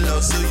Pepe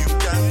love, so you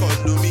can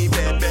call me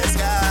Pepe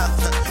Scar.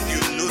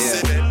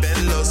 Say Pepe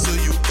love, so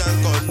you can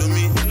call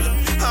me.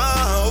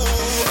 Oh,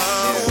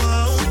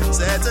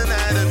 said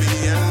tonight to be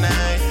a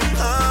night.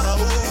 Oh,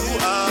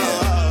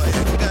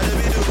 gotta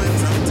be doing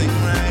something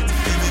right.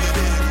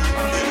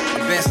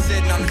 I've been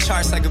sitting on the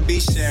charts like a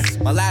beach there.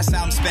 My last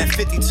album spent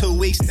 52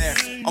 weeks there.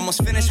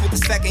 Almost finished with the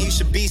second, you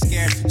should be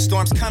scared.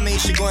 Storm's coming, you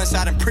should go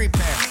inside and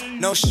prepare.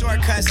 No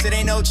shortcuts, it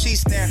ain't no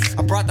cheats there.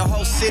 I brought the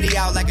whole city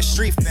out like a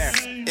street fair.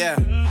 Yeah,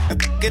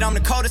 get I'm the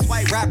coldest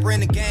white rapper in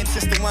the game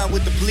since the one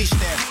with the bleach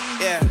there.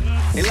 Yeah,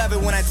 they love it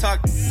when I talk.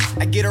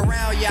 I get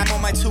around, yeah, I'm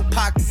on my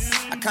Tupac.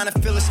 I kinda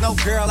feel it's no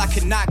girl I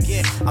could not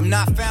get. I'm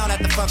not found at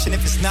the function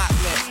if it's not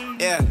lit.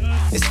 Yeah,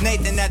 it's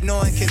Nathan that no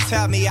one can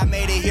tell me. I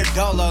made it here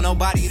dolo,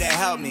 nobody to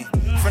help me.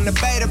 From the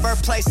Bay to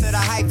birthplace to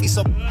the hyphy,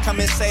 so come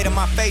and say to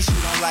my face you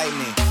don't like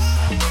me.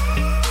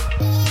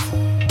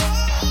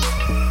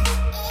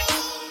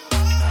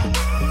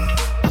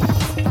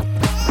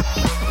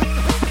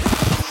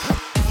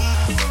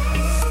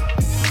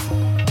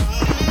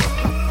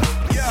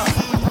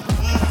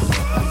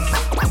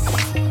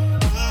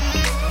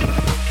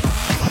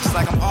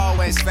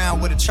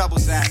 Found where the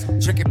trouble's at.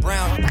 Drink it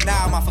brown,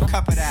 now I'm off a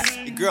cup of that.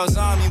 Your girl's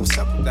on me, what's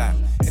up with that?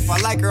 If I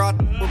like her, all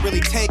we'll really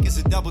take is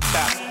a double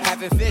tap.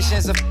 Having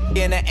visions of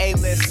being an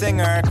A-list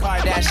singer, a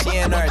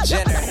Kardashian or a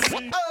Jenner.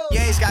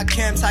 Yeah, he's got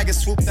Kim, Tiger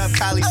swooped up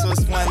Kylie, so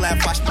it's one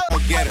left, watch me go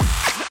get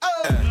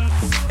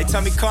her. They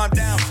tell me calm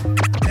down,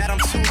 that I'm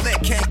too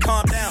lit, can't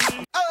calm down.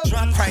 I'm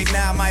drunk right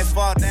now, I might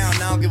fall down.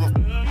 I don't give a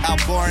how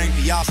boring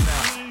do y'all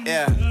sound.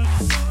 Yeah,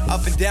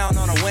 up and down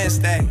on a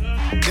Wednesday.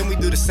 Then we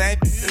do the same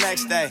the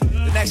next day.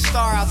 The next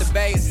star out the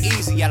bay is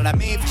easy. Yeah, that I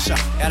mean for sure.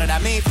 Yeah, that I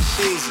mean for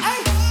cheesy.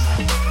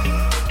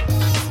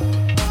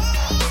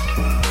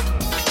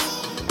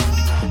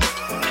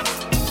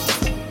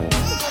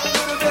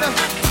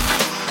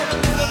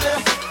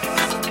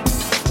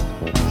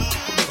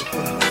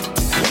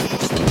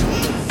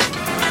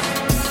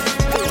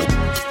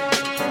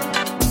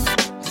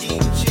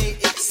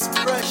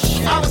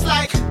 I was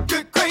like,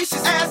 good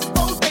gracious, ass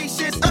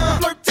bodacious,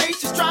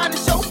 flirtatious, trying to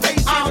show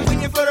patience. I'm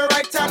waiting for the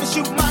right time to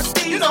shoot my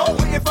steez, you know,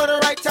 waiting for the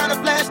right time to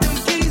flash them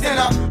keys. And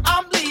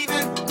I'm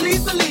leaving,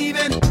 please believe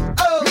in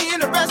me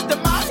and the rest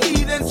of my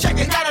heathens.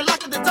 Checking out a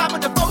lock at the top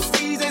of the Four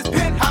Seasons,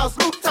 penthouse,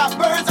 rooftop,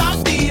 birds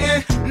I'm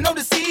feeding. No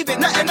deceiving,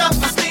 nothing up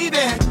my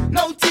sleeving,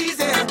 no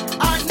teasing.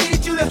 I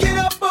need you to get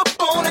up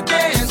on the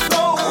dance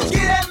floor,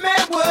 get that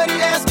man what he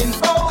asking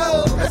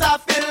for. Cause I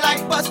feel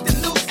like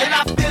busting loose and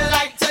I feel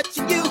like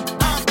touching you.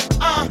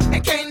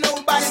 And can't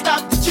nobody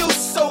stop the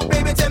juice. So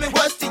baby, tell me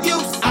what's the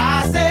use?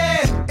 I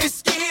said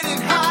it's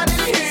getting hot in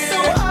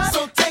here,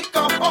 so take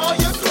off all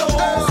your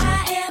clothes.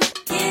 I am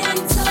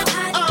getting so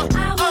hot,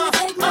 I wanna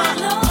take my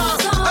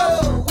clothes off.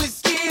 Oh,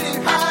 it's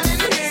getting hot in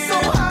here,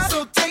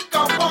 so take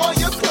off all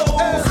your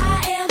clothes. I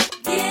am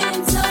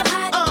getting so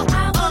hot,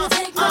 I wanna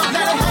take my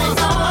clothes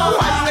off.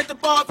 Why you at the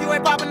bar if you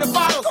ain't popping the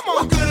bottles? Come on,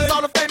 what good is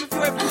all the fame if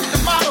you ain't fooling the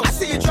model? I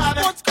see you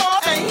driving once car,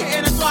 ain't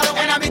hitting the throttle,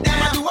 and I be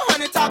down, I do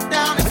 100 top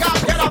down and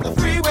got get off the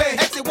freeway.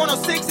 Exit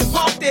 106 and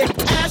parked it.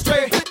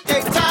 Ashtray,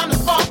 take time to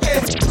spark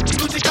it.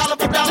 Gucci collar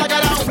for dollar,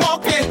 got out and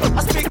walk it.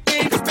 I speak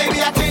English,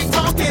 baby, I can't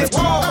talk it.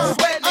 Whoa,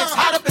 wetness,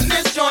 hot up in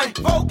this joint.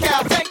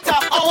 Vocal, tank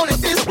top on at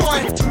this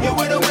point. You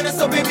with a winner,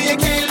 so baby, you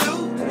can't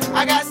lose.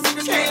 I got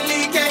secrets, can't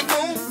leave, can't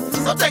boom.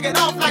 So take it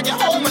off like you're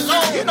home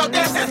alone. You know,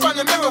 dancing in front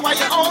of the mirror while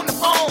you're on the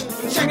phone.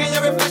 Checking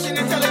your reflection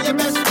and telling your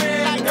best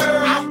friend, like,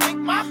 girl, I think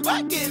my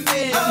butt getting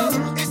big.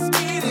 It's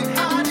getting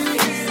hot in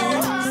here, so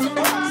hot, so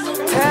hot, so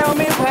hot. Tell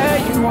me where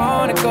you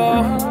wanna go.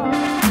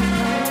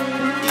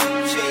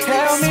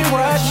 Tell me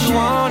what you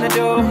wanna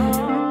do.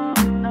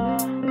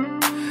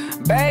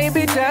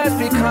 Baby, just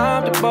be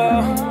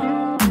comfortable.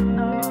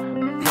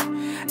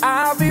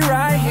 I'll be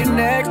right here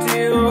next to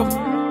you.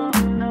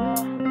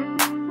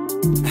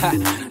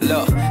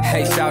 Look,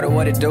 hey, shout out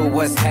what it do,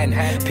 what's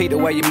happening? Pete, the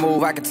way you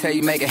move, I can tell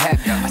you make it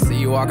happen. I see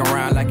you walking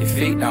around like your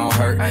feet don't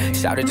hurt.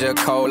 Shout it just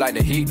cold like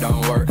the heat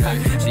don't work.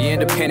 She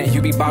independent,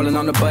 you be ballin'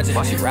 on the budget.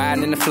 She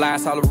riding in the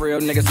flies, all the real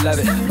niggas love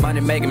it. Money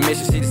making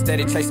mission, she just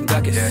steady chasing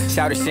duckets.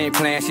 Shout it, she ain't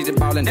playing, she just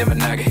ballin' them a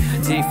nugget.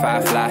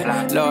 T5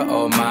 fly, Lord,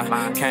 oh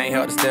my. Can't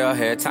help to still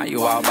hear time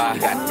you walk by.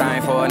 Got a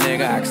thing for a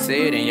nigga, I can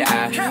see it in your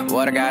eye.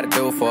 What I gotta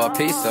do for a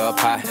piece of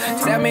pie?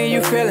 Tell me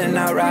you feeling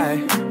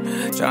alright.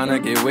 Tryna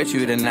get with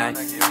you tonight.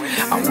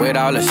 I'm with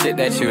all the shit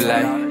that you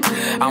like.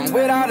 I'm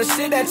with all the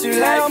shit that you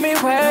like. Tell me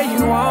where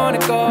you wanna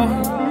go.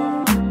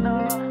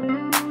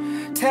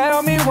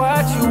 Tell me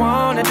what you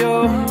wanna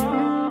do.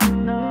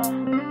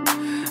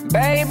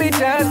 Baby,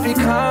 just be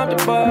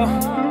comfortable.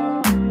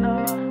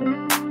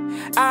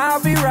 I'll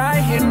be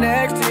right here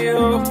next to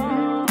you.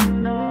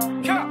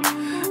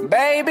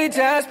 Baby,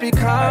 just be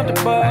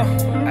comfortable.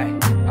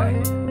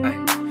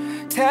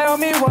 Tell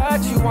me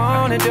what you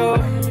wanna do.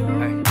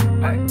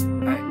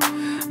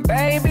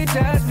 Baby,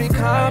 just be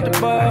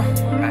comfortable.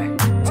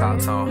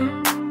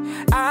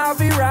 I'll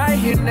be right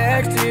here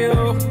next to you.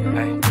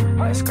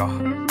 Let's go.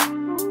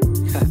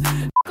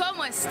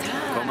 ¿Cómo estás?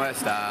 ¿Cómo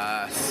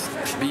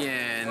estás?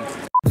 Bien.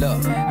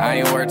 Look, I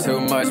ain't worried too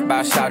much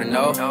about shouting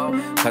no,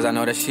 cause I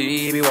know that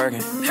she be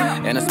working.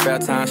 In her spare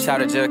time,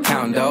 shout it just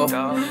counting dough.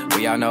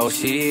 We all know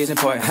she's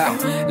important.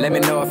 Let me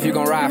know if you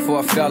gon' ride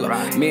for a fella.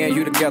 Me and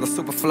you together,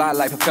 super fly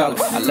like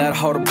propellers. I let her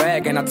hold her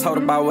bag and I told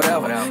her about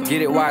whatever.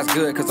 Get it while it's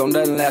good, cause don't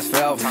nothing last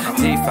forever.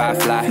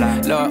 T5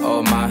 fly, Lord,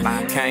 oh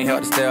my. Can't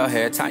help to still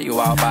hear time you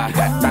walk by.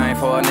 Got a thing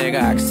for a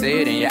nigga, I can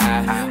see it in your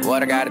eye.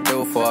 What I gotta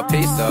do for a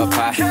piece of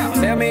pie?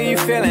 Tell me you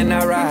feeling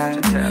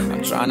alright.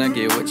 I'm tryna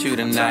get with you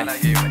tonight.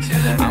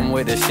 I'm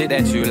with the shit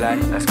that you like.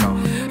 Let's go.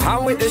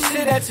 I'm with the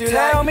shit that you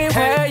like. Tell me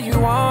where you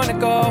wanna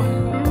go.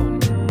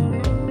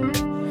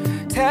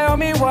 Tell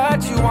me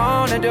what you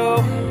wanna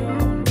do.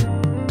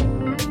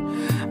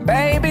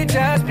 Baby,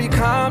 just be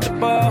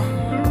comfortable.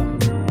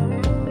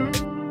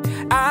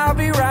 I'll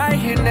be right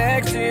here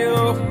next to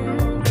you.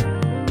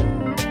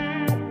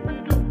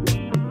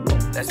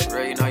 That's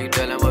real, you know you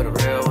dealing with a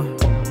real one.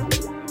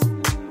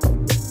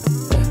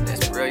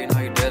 That's real, you know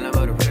you dealing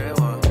with a real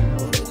one.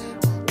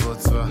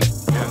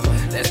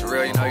 That's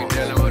real, you know you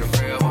dealing with a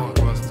real one.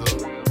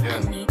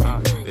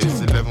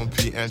 It's 11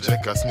 p.m.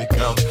 check a sneak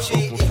out.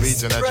 Open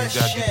fridge and I drink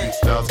that deep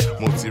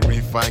stout. Multi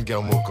refine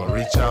girl, mo can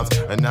reach out.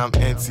 And I'm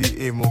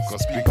NTA, mo can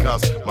speak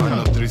out. Man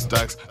of 3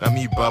 stacks, na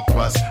me bad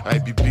pass. I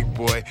be big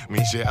boy,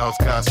 me share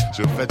outcast.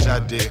 So fetch a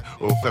day,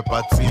 oh fe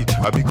party.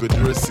 I be good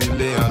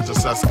silly and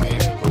just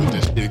asking. Oh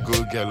this a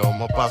good girl on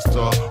my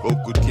pastor. Oh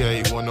good girl,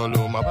 you wanna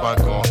know my back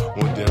on.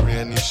 Oh there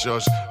any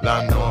church,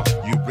 land on.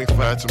 You bring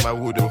fire to my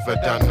wood, oh fe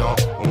down on.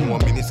 Oh more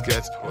mini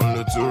skirts, oh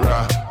no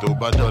tura.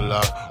 Toba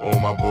dollar, oh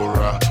my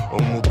bora. Oh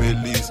my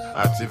bellies,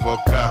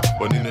 ativoka.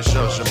 But in the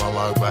church, my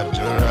mama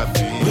badura.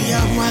 We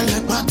are one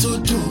like battle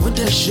do. What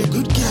that shit,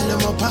 good girl,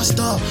 I'm a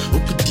pastor.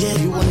 Oh good girl,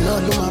 you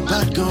wanna know my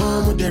bad gun.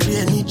 Oh there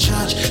any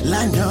church,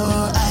 land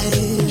on.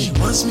 She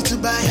wants me to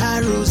buy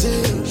her rose.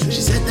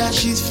 She said that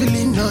she's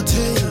feeling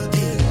naughty.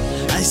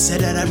 I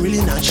said that I'm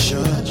really not sure.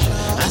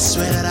 I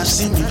swear that I've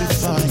seen you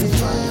before.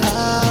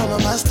 I'm a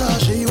master.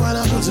 Sure you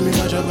wanna put to me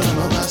for trouble. I'm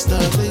a master.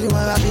 Sure you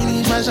wanna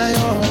finish my shine.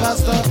 I'm a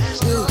master.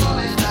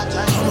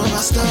 I'm a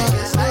master.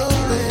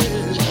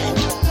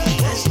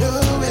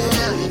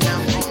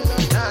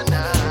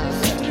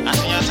 I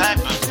see your type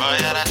of boy,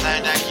 yeah, that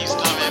type that keeps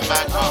coming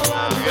back home.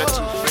 You got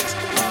 2 friends.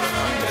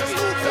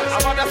 I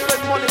wanna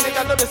spend money,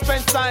 nigga, know they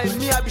spend time.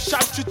 Me, I be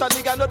sharp shooter,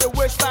 nigga, know they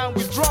waste time.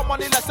 We draw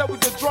money, like say we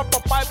just drop a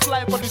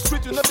pipeline. For the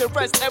street, you know they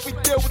rest every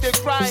day with they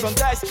grind. Some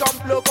guys come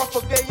blow, can't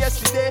forget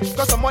yesterday.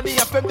 Cause some money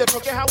and fame, they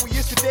forget how we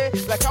used to day.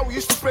 Like how we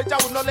used to pray,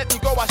 that would not let me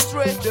go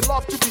astray. They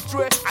love to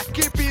betray. I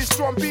keep being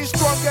strong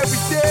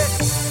every day.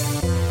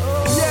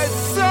 Yes,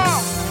 sir.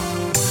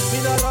 Me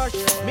no rush,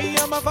 me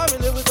and my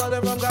family we call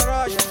them from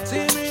garage.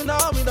 See me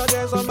now, me no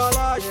get some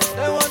ballage.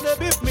 They want to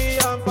beat me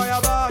and fire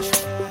bash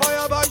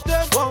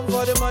them. 1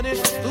 for the money, 2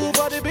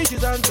 for the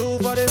bitches and 2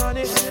 for the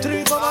honey.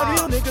 3 for my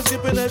real niggas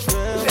keeping it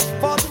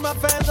real. 4 to my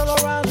fans all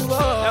around the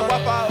world. And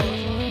what about?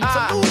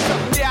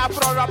 Yeah,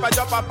 pro rap, I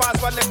jump and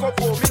pass when they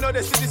couple. Me know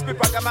they see these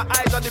people, got my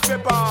eyes on the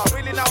paper.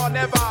 Really now or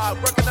never,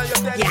 working on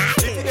your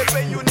desk. If they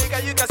pay you, nigga,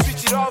 you can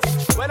switch it off.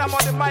 When I'm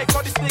on the mic,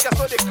 all these niggas,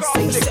 so they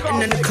come.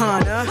 Sitting in the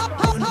corner,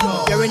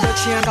 you're in the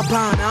chain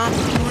Gabbana.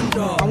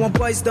 I want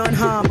boys done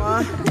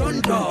hammer.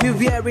 You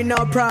wearing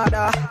no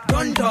Prada.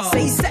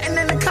 Say sitting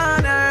in the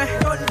corner,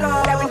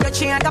 you're in the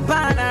chain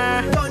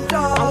Gabbana.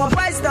 I want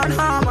boys done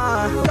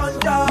hammer.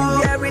 You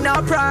wearing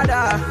no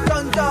Prada.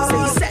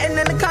 Say sitting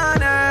in the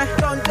corner,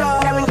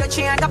 you're in the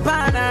chain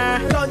Gabbana.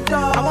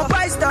 I want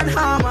boys done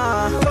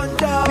hammer.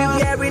 You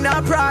wearing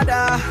no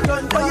Prada.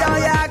 Oh yeah,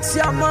 you ask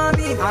your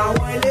mommy. I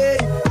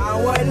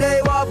want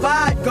lay what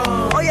bad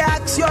gun. Oh yeah,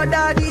 ask your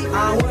daddy.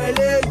 I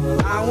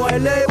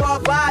want lay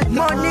what bad gun.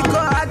 Money go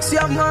ask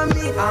your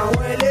mommy. I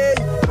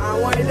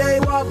want lay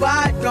what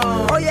bad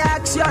gun. Oh yeah,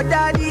 ask your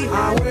daddy. I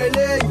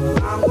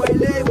want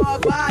lay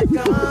what bad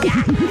gun.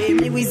 Yeah,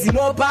 me with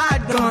more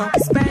bad gun.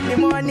 Spend the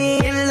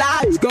money in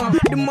large gun.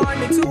 The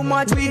money too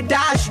much we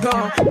dash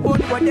gun.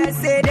 But what they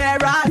say they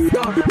ras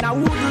gun. Now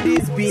who do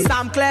this be?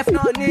 Sam Clef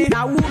nonny.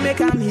 Now who make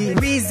him hit?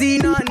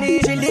 Weezy nonny.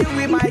 Chilling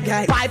with my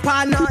guy.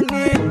 Piper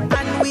nonny.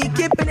 And we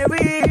keeping it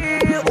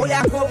real. Oh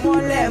yeah, come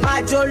on, let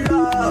my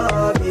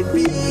jolo,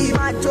 baby,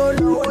 my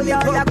jolo. Oh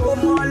yeah,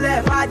 come on,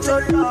 let my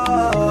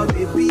jolo,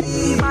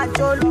 baby, my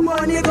jolo.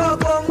 Money go,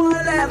 come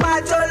on, let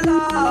my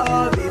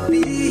jolo,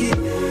 baby.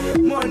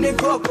 Money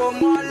go,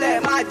 come on,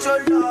 let my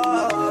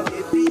jolo,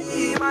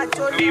 baby, my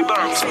jolo. Me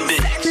bounce, bitch.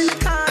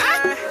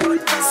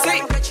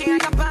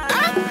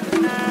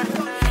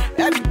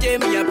 Every day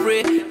me I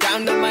pray,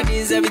 down on my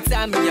knees every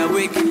time me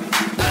awake.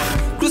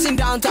 Cruising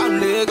downtown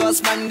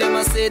Lagos, man, them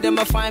I say them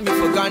I find me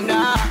for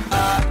Ghana.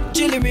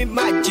 Chilling with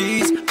my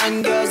G's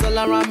and girls all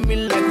around me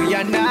like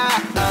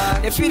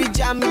Rihanna. They feel the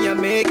jam me I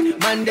make,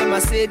 man, them I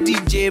say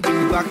DJ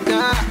bring me back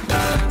now.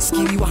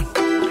 Skibby 1,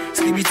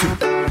 Skibby 2,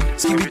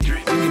 Skibby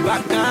 3, bring me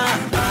back now.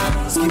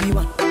 Skibby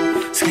 1,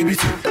 Skibby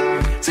 2,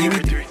 Skibby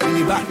 3, bring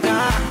me back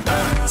now.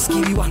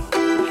 Skibby 1,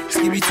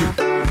 Skibby 2,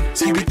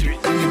 Skibby 3,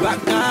 bring me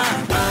back now.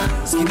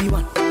 Skibby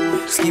 1,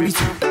 Skibby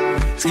 2,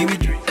 Skibby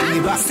 3, bring me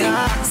back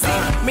now.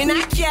 Me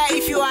not care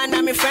if you are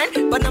not my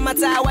friend, but no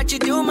matter what you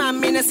do,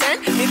 I'm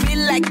innocent. Me be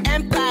like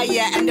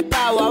Empire and the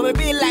power. We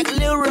be like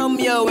Lil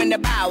Romeo and the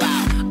Bow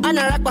Wow. On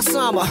a rock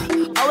summer,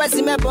 always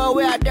remember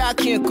where I dark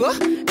can't go.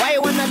 Why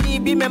you wanna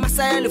leave me, my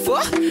silent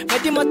for? Me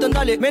di moto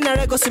nolly, me na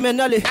rego si me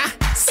nolly.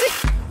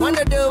 See?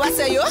 Wonder do I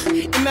say yo?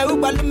 In my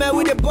Uber, me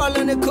with the ball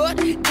on the court.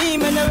 In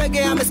my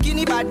reggae, I'm a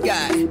skinny bad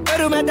guy. But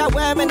no matter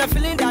where, man, I'm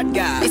feeling that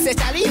guy. He say,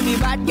 Charlie, you be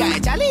bad guy,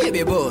 Charlie, you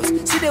be boss.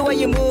 See the way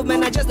you move,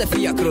 man, I just the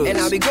fear clothes. And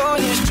I'll be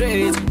going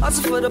straight,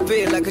 hustle for the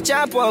pay like a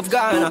champ of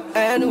Ghana.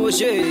 And who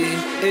shade.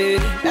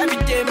 Every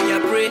day me I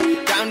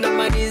pray, down on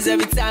my knees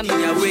every time me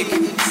I wake.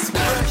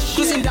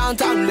 Cruising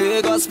downtown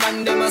Lagos,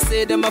 man, them I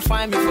say them I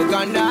find me for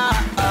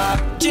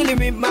Ghana. Chilling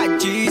with my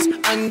G's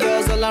and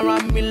girls all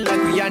around me like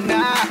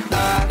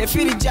Rihanna. They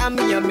feel the jam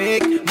me I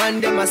make, man,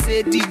 them I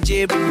say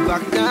DJ bring me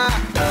back now.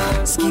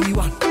 Skibby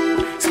 1,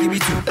 Skibby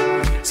 2,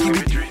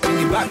 Skibby 3, bring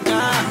me back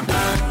now.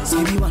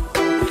 Skibby 1,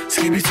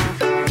 Skibby 2,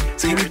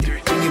 Skibby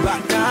 3, bring me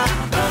back now.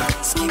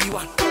 Skibby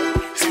 1,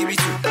 Skibby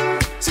 2,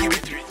 Skibby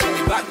 3, bring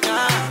me back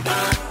now.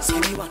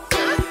 Skibby 1,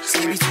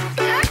 Skibby 2,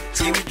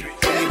 Skibby 3,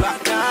 bring me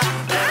back now.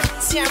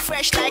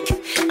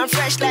 I'm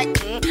fresh like,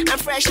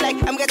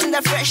 I'm getting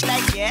that fresh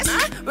like, yes.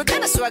 We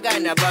got a swagger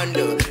in a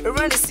bundle. We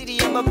run the city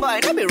in my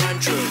boy, no be run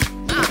through.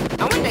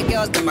 And when the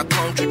girls in my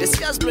country, they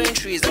see us blowing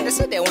trees and they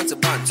say they want to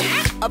bounce.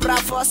 A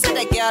bravo said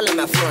the girl in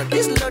my front.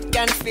 This load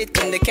can fit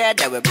in the car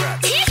that we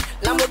brought.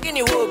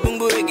 Lamborghini will boom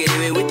boom get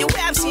away. With the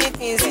way I'm seeing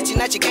things, it's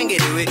not you can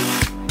get away.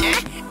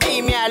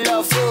 Hey me I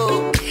love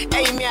fool,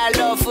 hey me I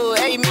love fool,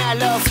 hey me I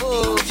love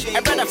fool. I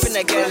brother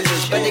finna get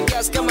loose, but the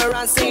girls come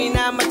around saying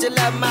how much you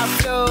love my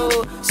flow.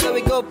 So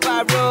we go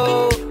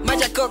paro,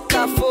 maja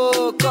coca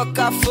fo.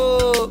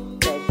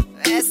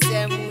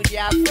 SM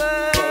Diabo.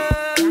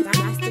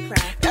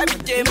 Every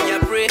day me I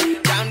pray,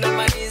 down on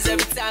my knees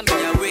every time me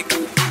I wake.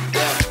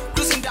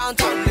 Cruising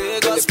downtown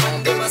Lagos,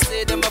 man them I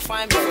say them I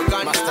find me for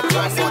Ghana.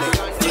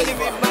 Chilling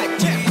with my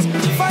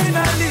G's.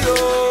 Finally,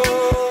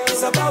 oh,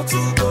 it's about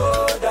to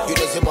go down. You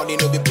just say money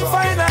no be problem.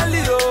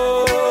 Finally,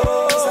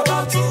 oh, it's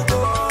about to go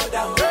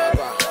down.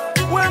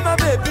 Where my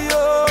baby,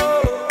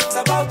 oh, it's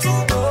about to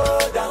go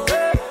down.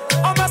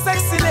 Oh, my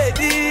sexy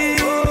lady,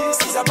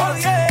 it's about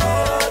to go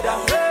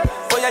down.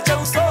 Oh, yeah,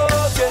 just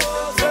okay.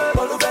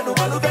 Balubenu,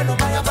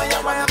 maya, maya,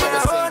 maya, maya.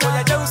 Oh,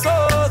 yeah, just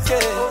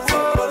okay.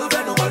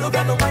 Balubenu,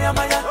 maya,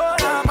 maya.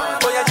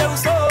 Oh, yeah,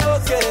 just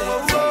okay.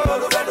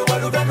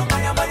 Balubenu,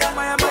 maya, maya,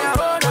 maya, maya.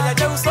 Oh, yeah,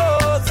 just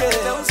okay.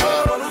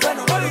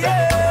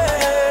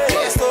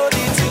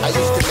 I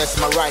used to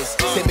mesmerize.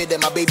 Say me that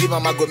my baby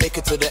mama go make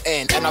it to the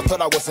end. And I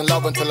thought I was in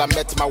love until I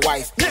met my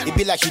wife. It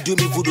be like she do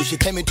me voodoo, she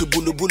tell me to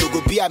bulu bulu.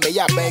 Go be a me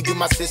ya bang you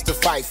my sister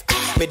 5.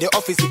 Made the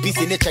office piece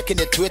in it, checking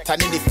the Twitter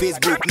and in the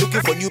Facebook.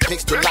 Looking for new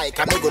pics to like,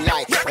 I no go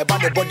lie.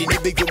 About the body, the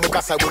big you make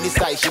us I win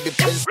side, she be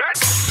pissed.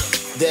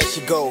 There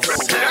she goes.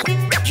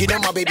 You know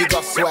my baby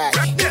got swag.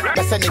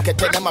 That's a nigga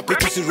tell them my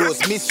pretty rose.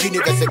 Miss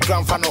Universe, a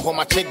grand fan of home,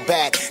 I check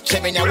bag.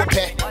 Check me now,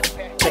 pay.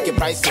 Check your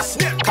prices.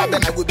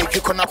 Cabin, I will make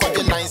you connect with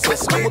the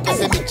licenses. I would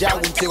send me jar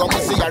with you. I'm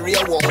gonna say a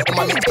real one. I'm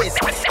gonna make this.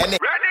 And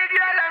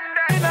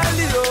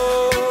finally,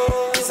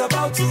 oh, it's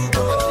about to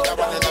go down.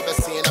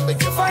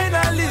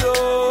 Finally,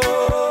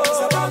 oh, it's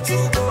about to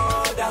go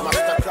down.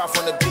 Mastercraft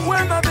on the beat.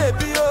 Where my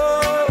baby,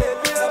 oh,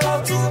 it's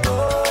about to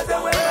go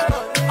down.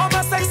 Oh,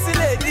 my sexy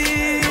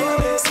lady,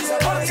 it's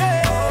about to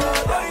go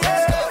down.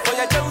 Oh,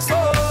 yeah, just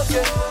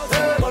okay.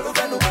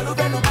 Balubenu, maya,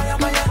 maya,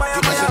 maya, maya.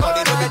 Oh,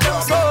 yeah,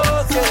 just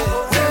okay.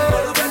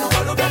 Balubenu,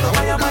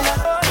 maya, maya.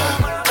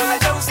 Oh, yeah,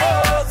 just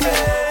okay.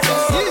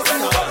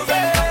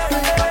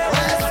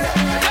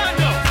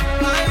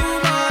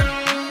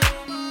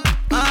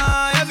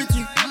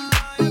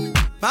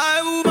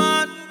 My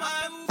woman,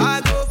 I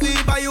go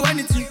feel buy you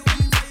anything.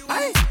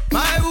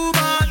 My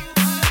woman,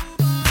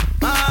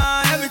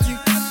 my everything.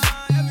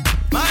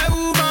 My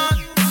woman,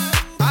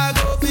 I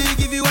go feel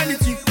give you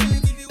anything.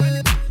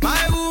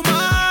 My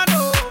woman,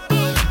 oh,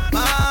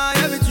 my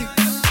everything.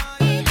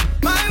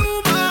 My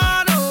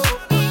woman, oh,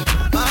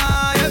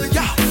 my everything.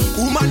 Yeah,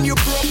 woman you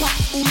proper,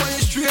 woman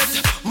you straight.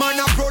 Man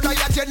a proud of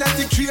your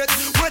genetic traits.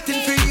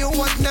 Waiting for you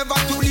was never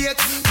too late.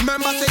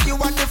 Remember say you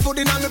want the food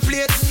in on the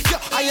plate. Yeah,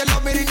 I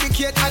love me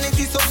indicate and it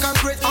is so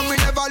concrete. And we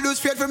never lose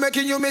faith for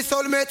making you my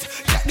soulmate.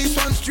 Get this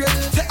one straight,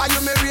 say are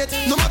you married?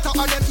 No matter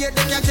how them yet,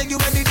 they can't take you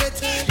any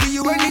date. Do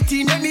you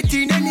anything on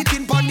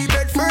the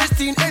bed? First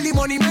thing, early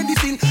money,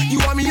 medicine. You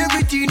want me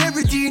everything.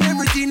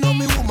 No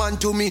me woman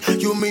to me,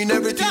 you mean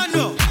everything. Yeah,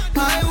 no.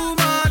 My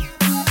woman,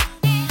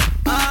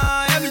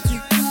 my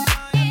everything.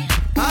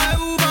 My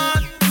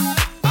woman,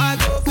 I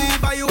go feel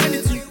buy you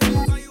anything.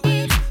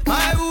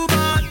 My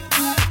woman,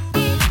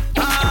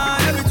 my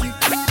everything.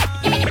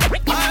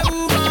 My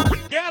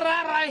woman, get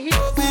right here.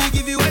 Go feel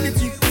give you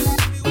anything.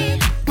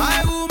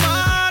 My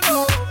woman,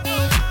 oh,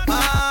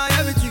 my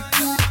everything.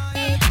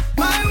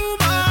 My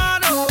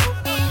woman, oh,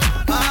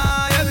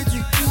 my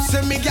everything.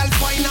 Say me girl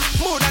finer,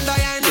 more than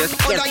Diana. Yes,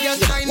 other girls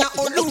China,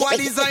 Oluwa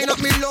designer,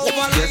 me love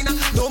her liner.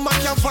 No man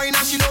can find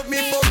her, she love me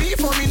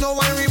for me no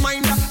one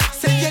reminder.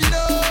 Say you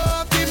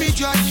love, give me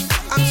joy.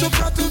 I'm so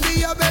proud to be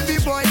your baby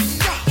boy.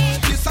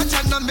 Yeah, you're such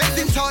an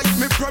amazing toy.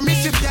 Me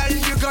promise you, girl,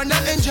 you gonna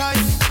enjoy.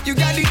 You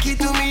got the key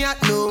to me that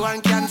no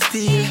one can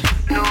steal.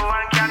 No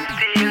one can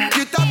steal.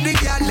 You top the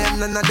girl, them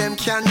none of them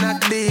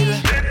cannot deal.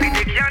 Baby,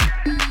 they can.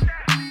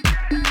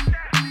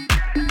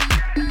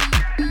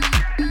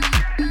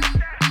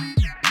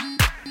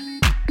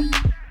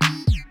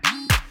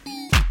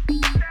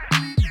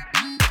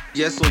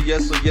 Yes,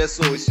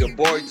 so, it's your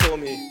boy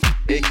Tommy,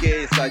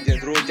 aka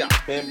Sergeant Roja.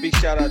 Man, big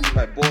shout out to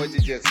my boy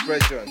DJ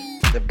Expression,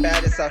 the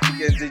baddest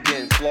African DJ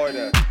in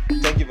Florida.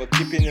 Thank you for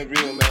keeping it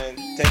real, man.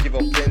 Thank you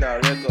for playing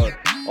our record.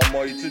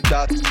 More you too,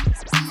 Dasky.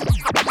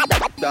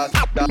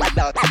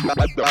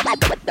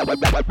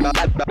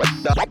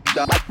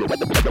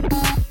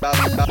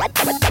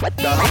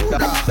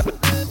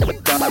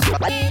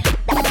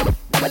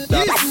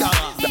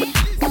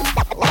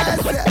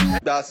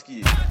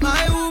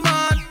 My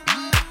woman,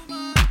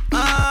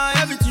 my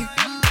everything.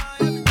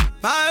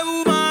 My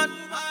woman,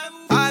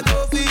 I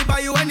go feel buy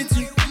you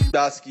anything.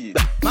 Dasky.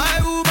 My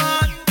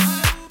woman,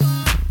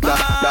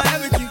 my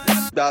everything.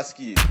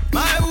 Dasky.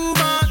 My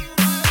woman,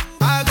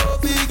 I go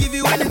feel give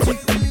you anything.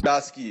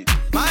 Dasky.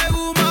 My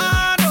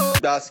woman, oh,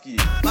 Dasky.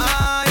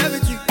 My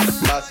everything.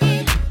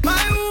 Dasky.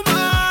 My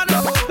woman.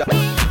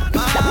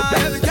 My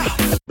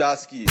everything.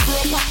 Dasky.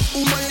 Proper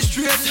woman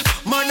straight.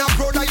 Man a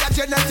proud of your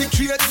genetic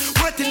trait.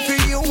 Waiting for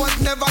you was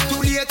never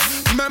too late.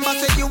 Remember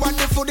say you want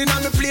the food in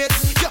on the plate.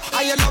 Yeah,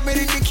 I love me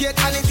indicate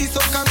and it is so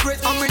concrete.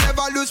 And we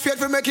never lose faith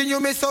for making you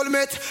my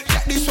soulmate.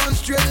 Get this one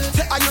straight.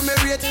 Say are you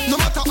married? No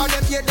matter how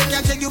them yet they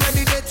can't tell you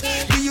any date.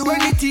 Do you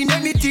anything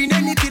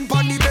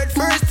pon the bed?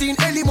 First thing,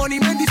 early money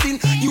medicine.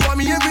 You want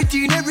me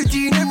everything.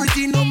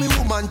 No me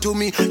woman to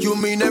me, you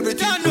mean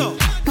everything. Yeah, no.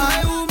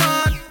 My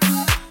woman.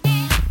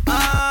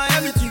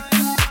 Everything.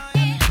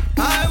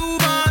 My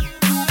woman.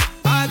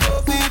 I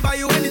go feel by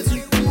you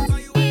anything.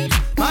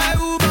 My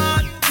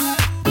woman.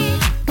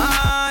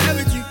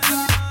 Everything.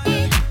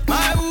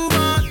 My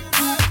woman.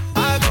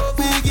 I go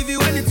feel give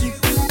you anything.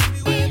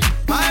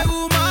 My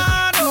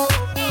woman. Oh.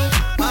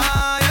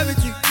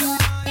 Everything.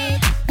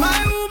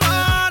 My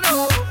woman.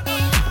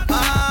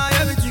 Oh.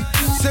 Everything.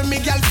 Say me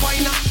girl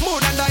finer, more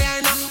than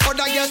Diana.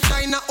 Other girls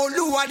China,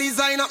 Oluwa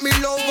designer. Me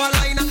love a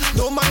liner.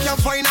 No man can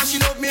find her. She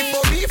love me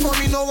for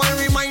me no one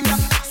reminder.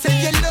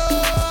 Say you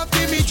love,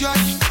 give me joy.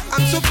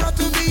 I'm so proud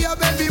to be your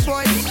baby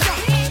boy.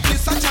 Yeah. You're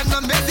such an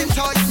amazing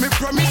toy. Me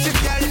promise you,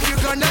 girl, you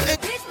gonna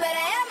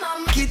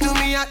key to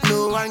me at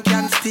no one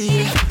can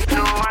steal.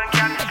 No one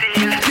can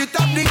steal. You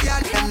top the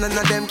girl and none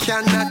of them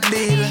cannot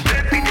deal.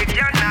 Baby, they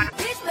cannot.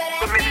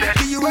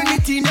 Do you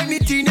anything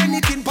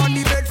pon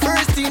the bed?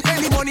 First thing,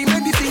 any money,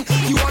 medicine.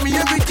 You want me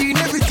everything.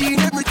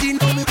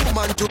 No me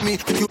woman to me.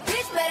 You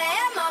Bitch better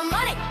have my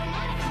money.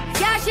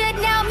 Y'all should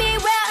know me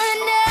well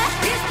enough.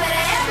 Bitch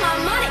better have my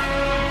money.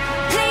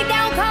 Please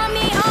don't call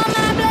me on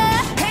my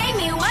blood. Pay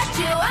me what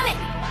you want it.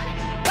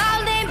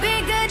 Ballin'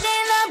 bigger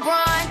than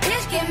LeBron.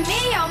 Bitch, give me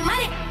your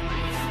money.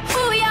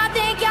 Who y'all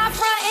think y'all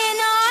frontin'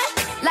 on?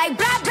 Like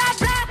blah, blah,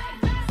 blah.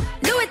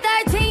 Louis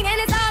 13 and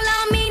it's all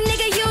on me,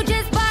 nigga. You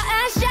just bought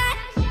a shot.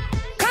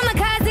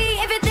 Kamikaze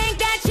if you think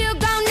that you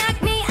gon' knock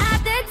me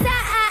out the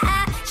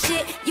top.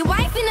 Shit, your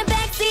wife in the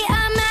backseat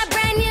of my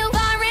brand new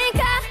foreign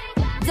car.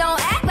 Don't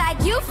act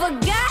like you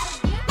forgot.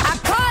 I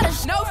called a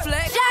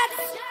snowflake shots.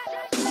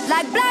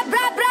 Like blah,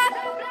 blah, blah.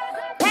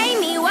 Pay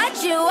me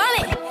what you want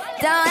it.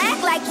 Don't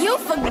act like you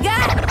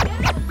forgot.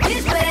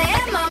 Bitch better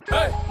have my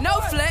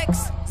No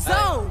flex,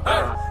 zone.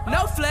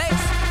 No flex,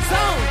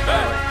 zone.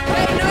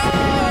 They know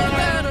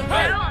better.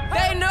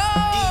 They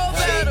know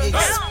better.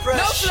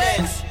 No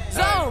flex,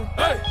 zone.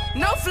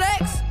 No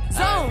flex,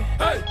 zone.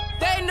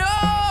 They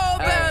know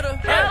better.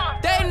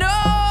 They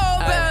know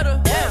better.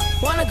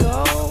 Wanna go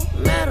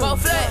metal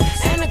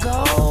and a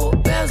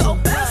gold bezel.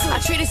 I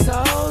treat it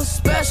so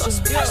special.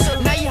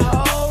 Now you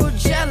hold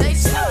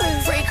jealous.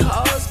 Freak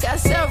hoes got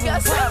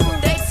several.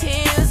 They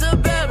tens are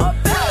better.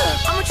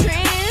 I'm a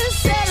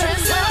trendsetter.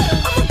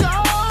 I'm a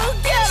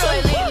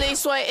go-getter. Sway, lean,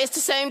 sway, it's the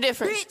same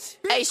difference.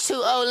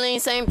 H2O, lean,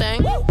 same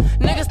thing.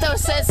 Niggas throw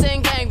sets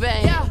and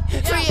gangbang.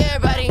 Free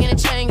everybody in a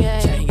chain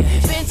gang.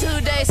 Been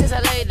 2 days since I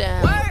laid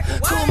down.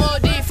 Kumo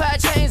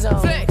D5 chains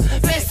on.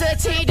 Mr.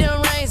 T,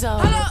 them rains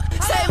on.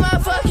 Say my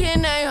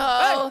fucking name,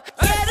 ho.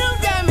 Yeah,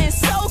 them diamonds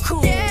so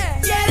cool.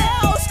 Yeah,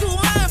 that old school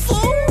mind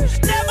fool.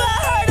 Never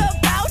heard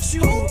about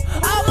you.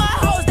 All my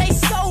hoes, they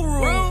so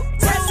rude.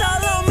 Test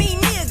all on me,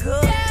 nigga.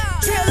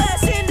 Drill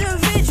ass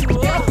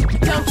individual.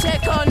 Come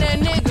check on that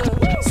nigga.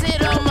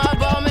 Sit on my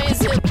ball, man,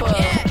 zipper.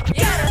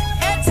 Got a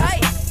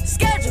airtight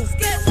schedule.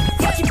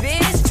 Fuck your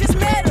bitch, just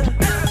met her.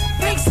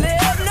 Big slip,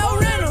 no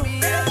rental.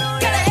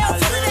 Got an L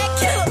for that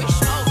killer.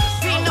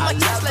 Beating on my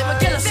chest like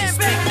McGillis.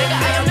 Nigga,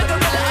 I am nigga,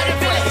 really, I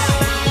didn't feel it.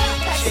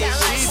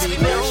 She be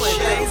doing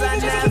things I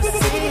never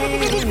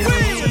seen.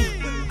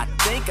 I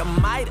think I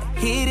might have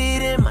hit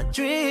it in my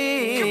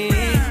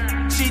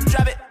dream. She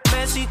drop it,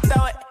 man, she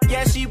throw it,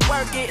 yeah, she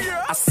work it.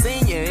 I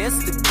seen your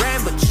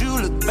Instagram, but you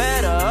look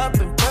better up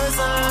in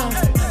person.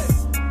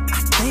 I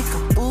think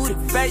her booty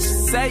face, she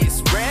say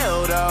it's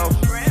real though.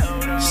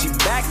 She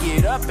back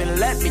it up and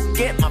let me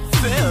get my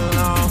feel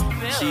on.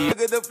 She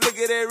look at the flick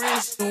of that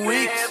wrist 2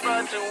 weeks.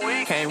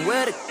 Came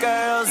with the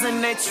girls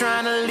and they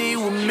tryna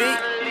leave with me.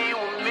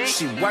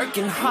 She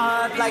working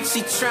hard like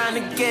she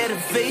tryna get a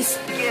visa.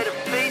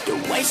 The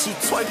way she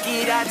twerk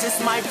it, I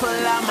just might pull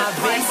out my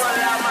visa.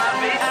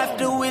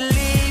 After we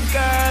leave,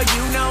 girl,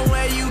 you know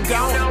where you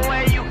going.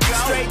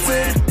 Straight to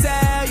the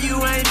tail,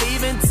 you ain't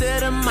leaving to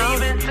the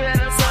moment.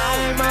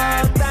 Same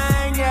old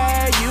thing,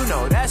 yeah, you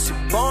know that shit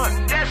born.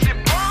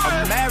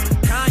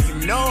 American, you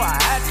know I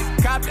had to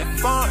cop that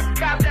foreign.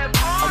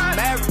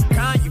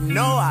 American, you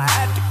know I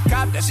had to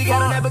cop that. She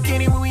got on that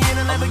bikini when we in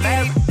a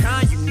Lamborghini.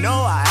 American, you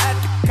know I had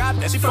to cop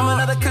that. She from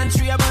another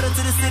country, I brought her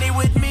to the city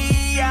with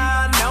me.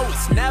 I know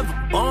it's never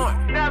born.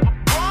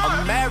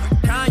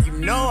 American, you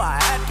know I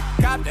had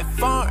to cop that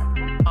foreign.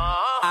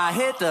 I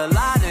hit the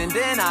line and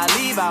then I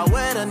leave out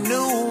with a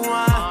new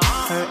one.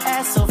 Her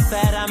ass so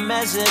fat, I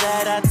measure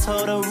that, I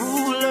told a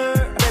ruler.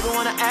 Baby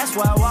wanna ask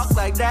why I walk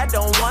like that,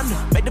 don't wonder.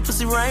 Make the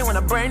pussy rain when I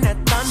bring that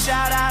thunder.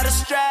 Shout out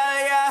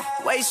Australia,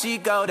 way she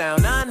go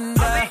down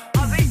under.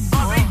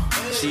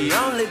 She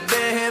only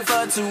been here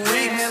for 2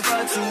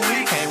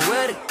 weeks. Came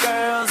with the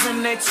girls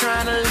and they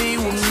tryna leave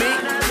with me.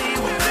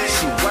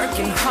 She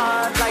working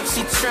hard like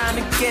she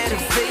tryna get a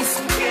face.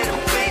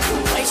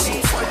 Like she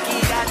twerky,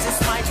 I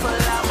just might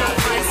pull out my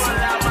face.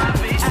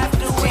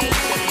 After we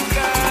leave,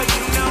 girl,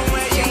 you know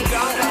where you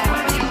go.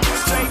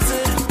 Straight to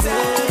the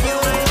deal, you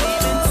ain't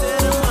leaving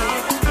till the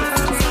wind.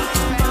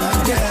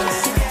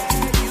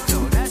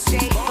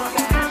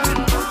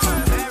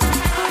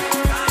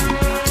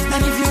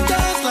 And if you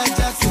dance like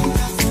Jackson,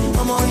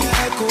 I'm on your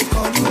echo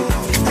call.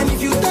 And if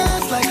you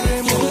dance like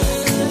Raymond,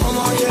 I'm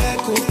on your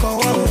echo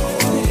call.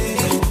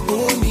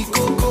 Oh, me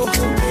coco,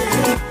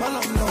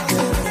 malam no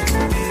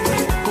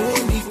oh,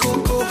 me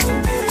coco,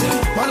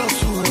 malam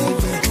suwe.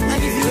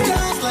 And if you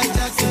dance like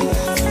Jackson,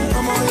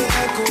 I'm on your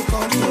echo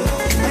call.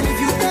 And if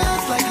you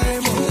dance like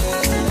Raymond,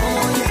 I'm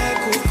on your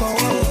echo call.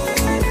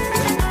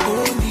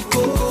 Oh, me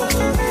coco,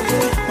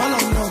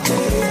 malam no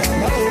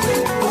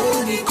oh,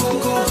 me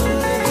coco.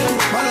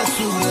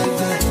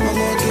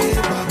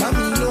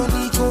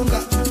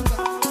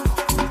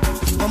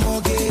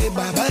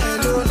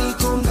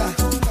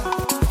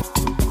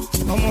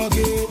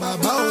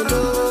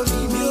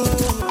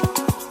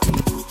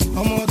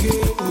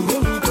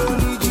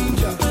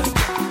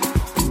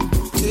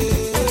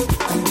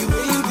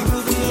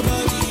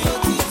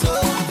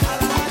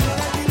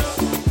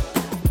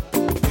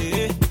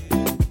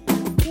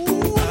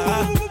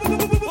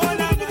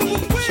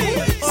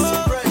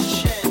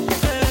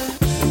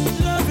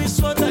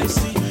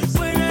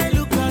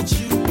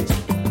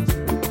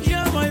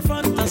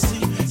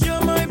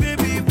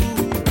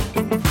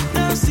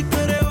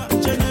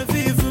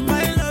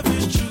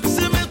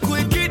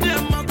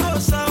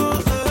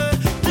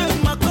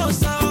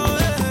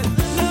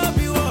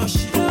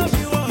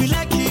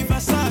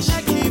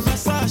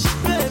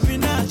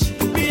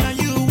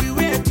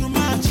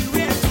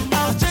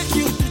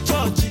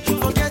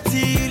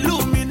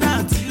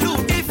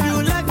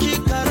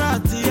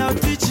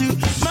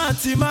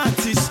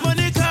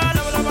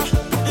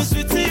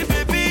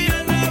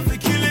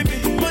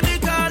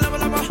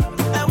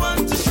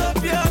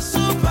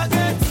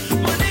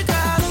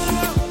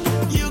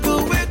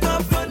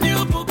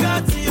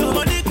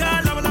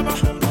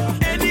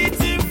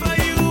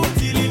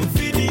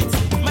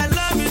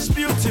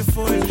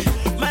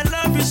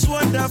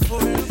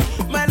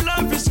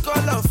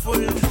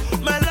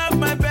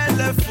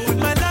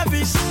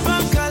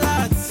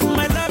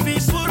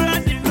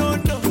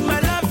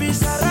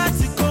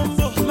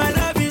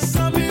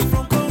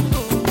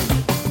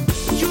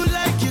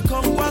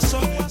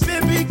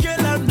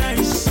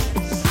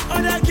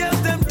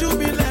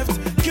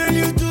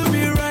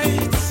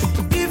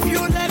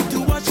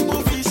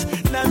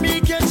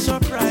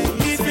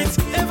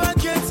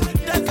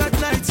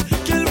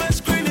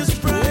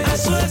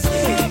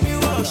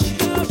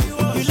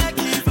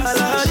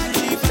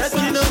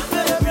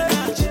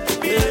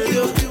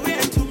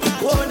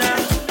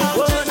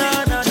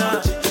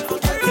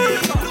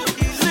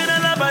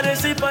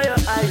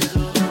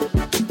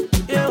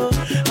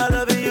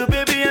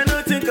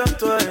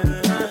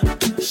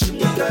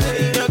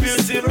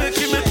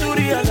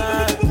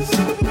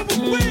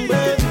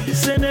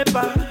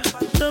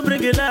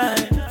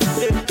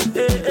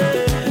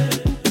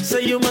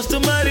 Say you must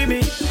marry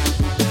me.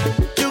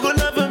 You gon'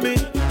 love me.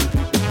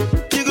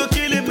 You gon'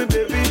 kill me,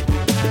 baby.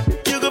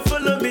 You gon'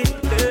 follow me.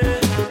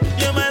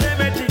 You're my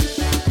remedy.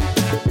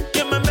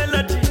 You're my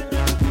melody.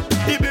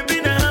 The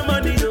baby na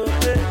harmony, yo.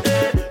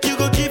 You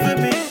gon' give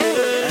me,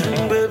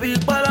 baby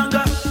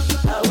Palanga.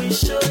 I will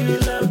show you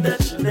love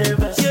that you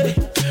never see.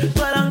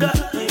 Palanga,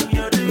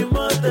 you're the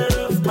mother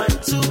of my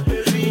two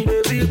baby.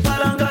 Baby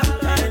Palanga,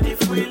 and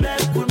if we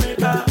like, we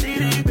make a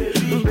baby.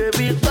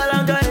 Baby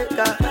Palanga,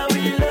 I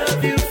will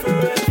love you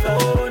forever.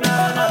 Oh na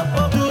na,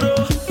 duro,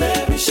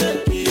 baby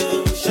shake me,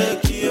 oh,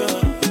 shake you,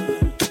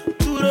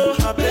 duro,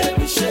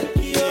 baby shake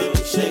me, oh,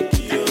 shake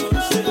you,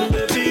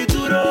 baby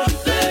duro,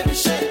 baby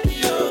shake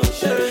me, oh,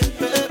 shake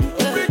you.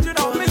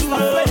 Original Mr.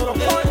 Flavor,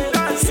 party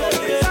dancer,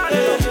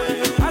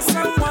 I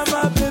said,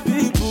 "Mama,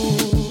 baby boo,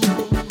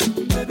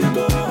 baby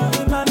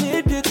boy, I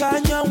need the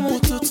kanya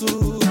mututu,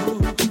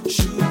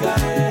 sugar.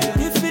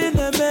 If you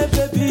let me,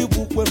 baby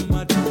boo, when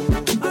my do,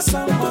 I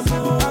said,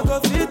 Mama, I go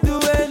fit do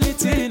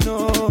anything, no,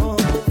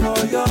 for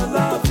your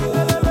love.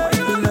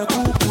 In a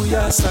kuku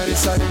ya sari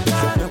sari,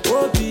 na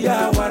kobi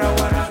ya wara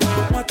wara,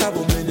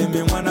 matabu mene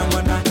me wana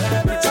wana,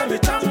 me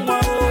changwa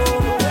oh,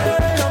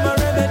 you're my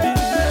remedy,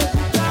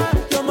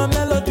 you're my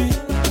melody,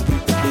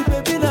 the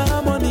baby na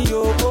harmony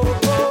oh oh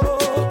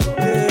oh,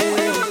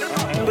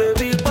 yeah.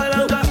 Baby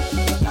Palanga,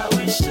 I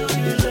will show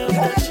you love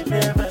that you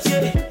never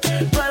see.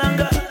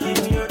 Palanga,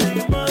 you're the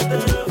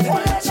mother of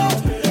my two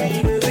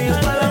baby. Baby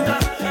Palanga,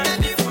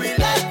 and if we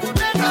like, we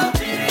make a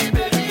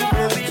baby.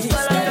 Baby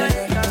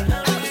Palanga,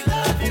 I will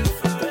love you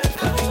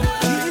forever.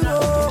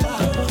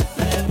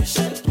 Baby,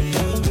 shake me,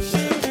 oh,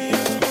 shake me,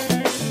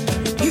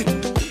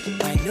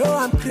 I know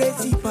I'm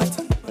crazy, but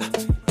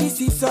this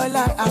is all I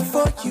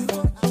afford you.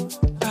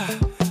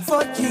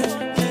 For you,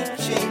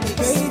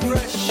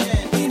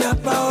 baby, in a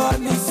power,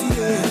 me see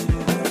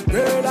it.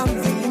 Girl, I'm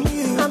feeling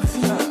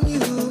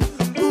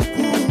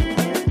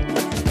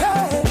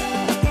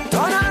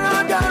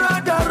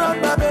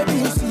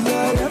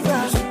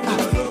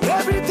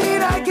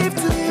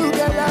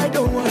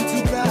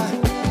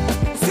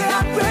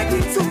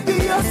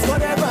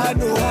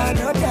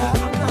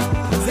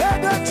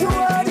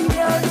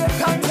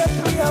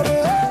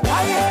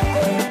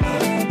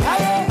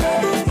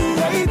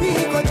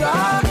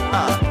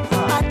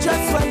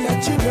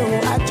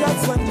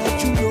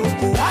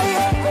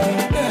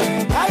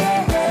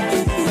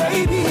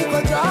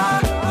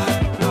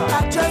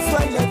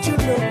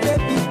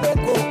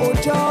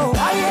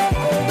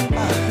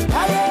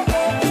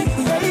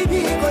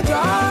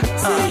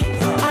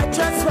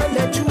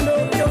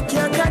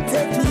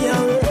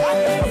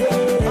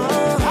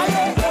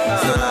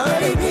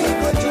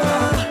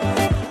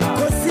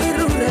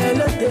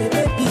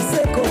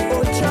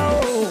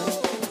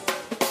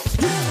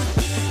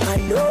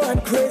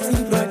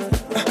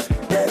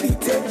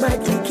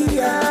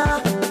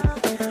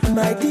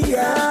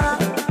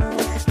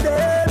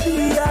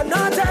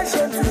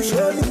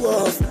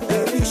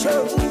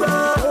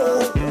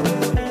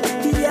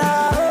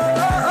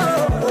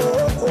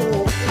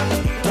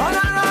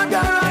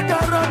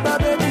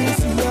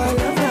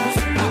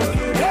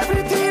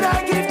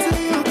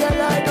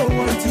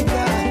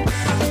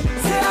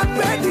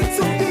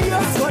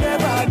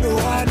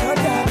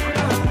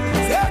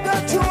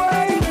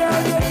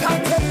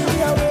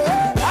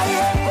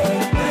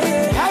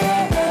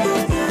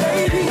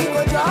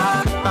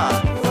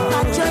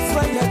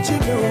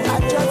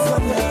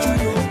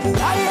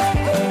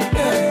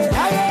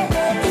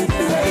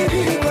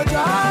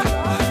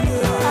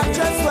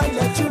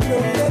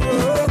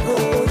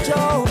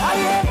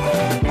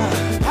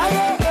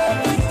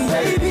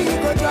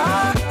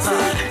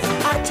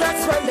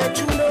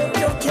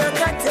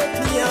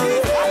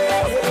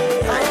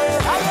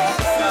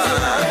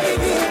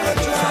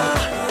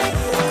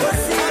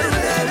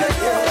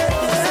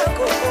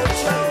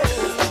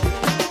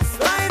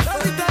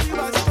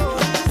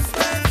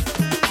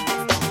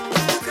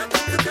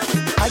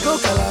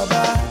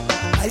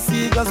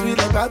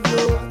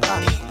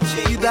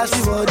She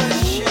body.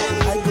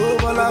 I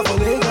go all out for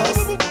Lagos.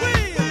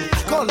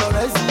 I call her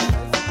Resi.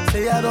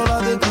 Say I don't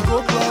have the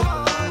go club.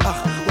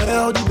 Where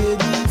all the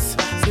babies?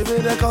 Say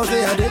me they call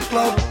say I did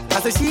club.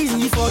 I say she's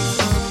E40.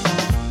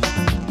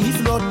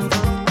 If not,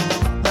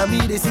 now me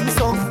they sing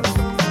song.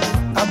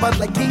 I'm bad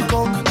like King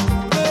Kong.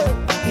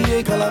 He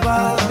ain't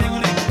Calabar.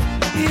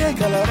 He ain't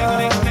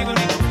Calabar.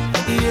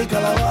 He ain't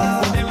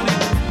Calabar.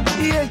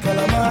 He ain't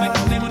Calabar.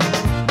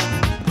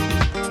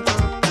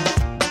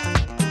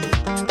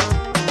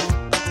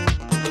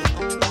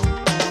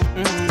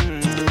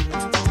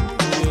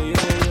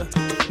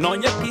 No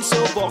nye piso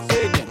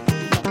bokegen.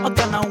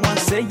 Ogana wan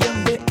say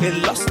yembe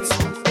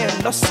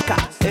lost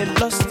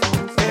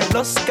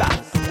ka.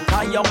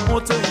 Kaya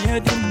moto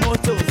yedi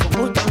moto,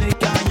 moto ne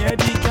kanya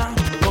dika.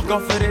 Go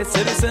for it,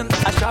 citizen.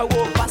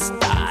 Ashawo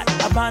bastard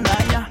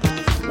abanaya.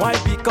 Why?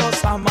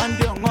 Because I'm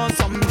on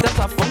some that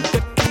are from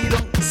the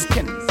kidon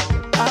skin.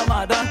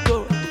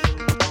 Amadanko,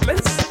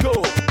 let's go.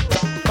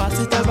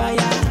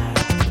 Basitabaya,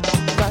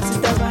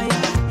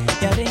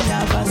 yaringa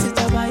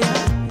basitabaya.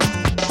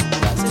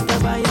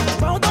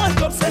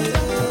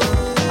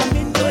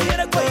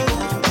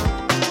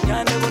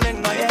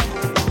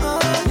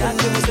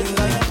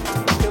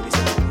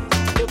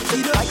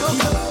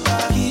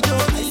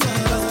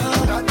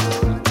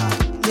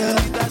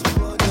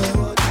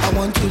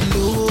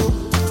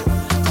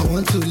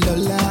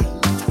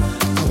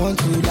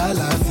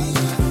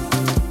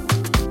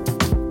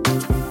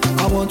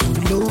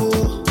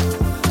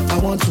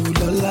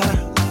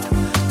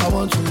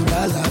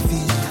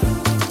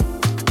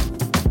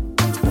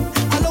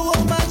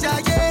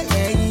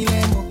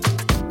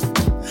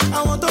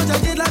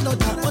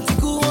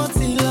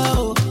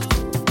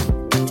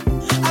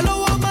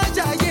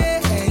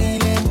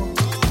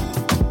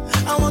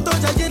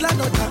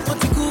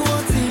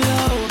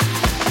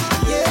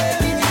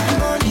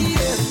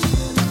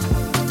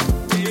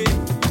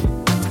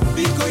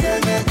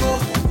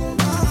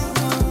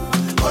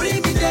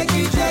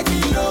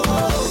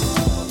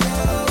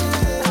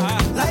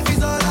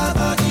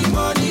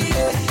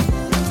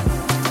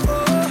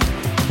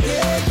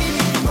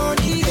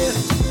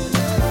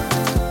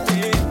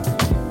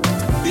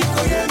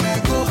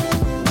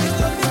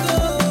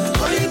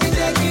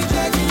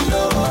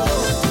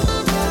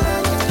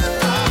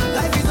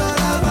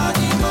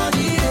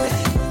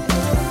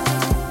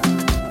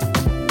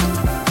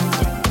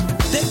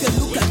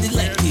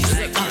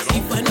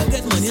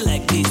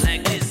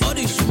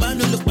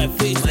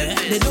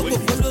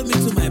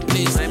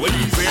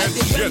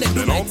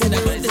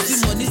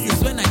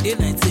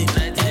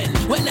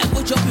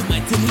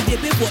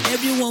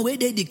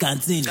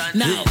 Canteen.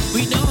 Now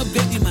we don't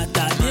upgrade the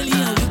matter daily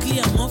and weekly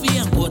and monthly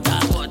and quarter.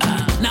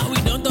 Now we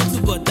don't talk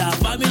to butter.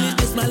 Family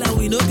they smile and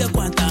we no get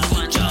quanta.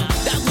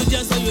 That could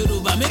just so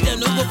Yoruba make them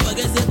no go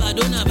forget say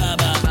Badona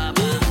Baba.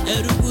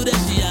 Eruku de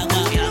Shiaga.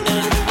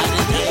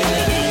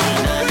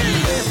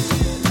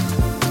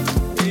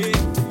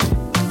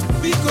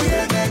 Biko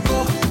yemeko.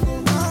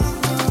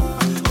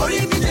 Ori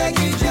mi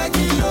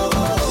jackie lo.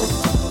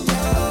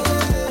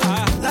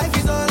 Life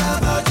is all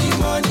about the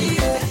money.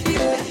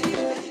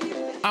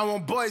 Our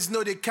boys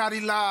know they carry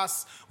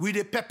last. We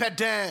the pepper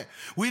dan.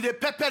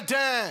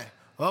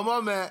 Oh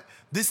my man,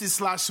 this is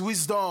Slash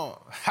Wisdom.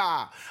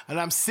 And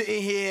I'm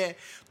sitting here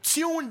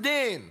tuned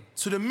in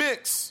to the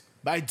mix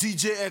by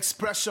DJ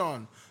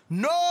Expression.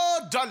 No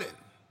darling.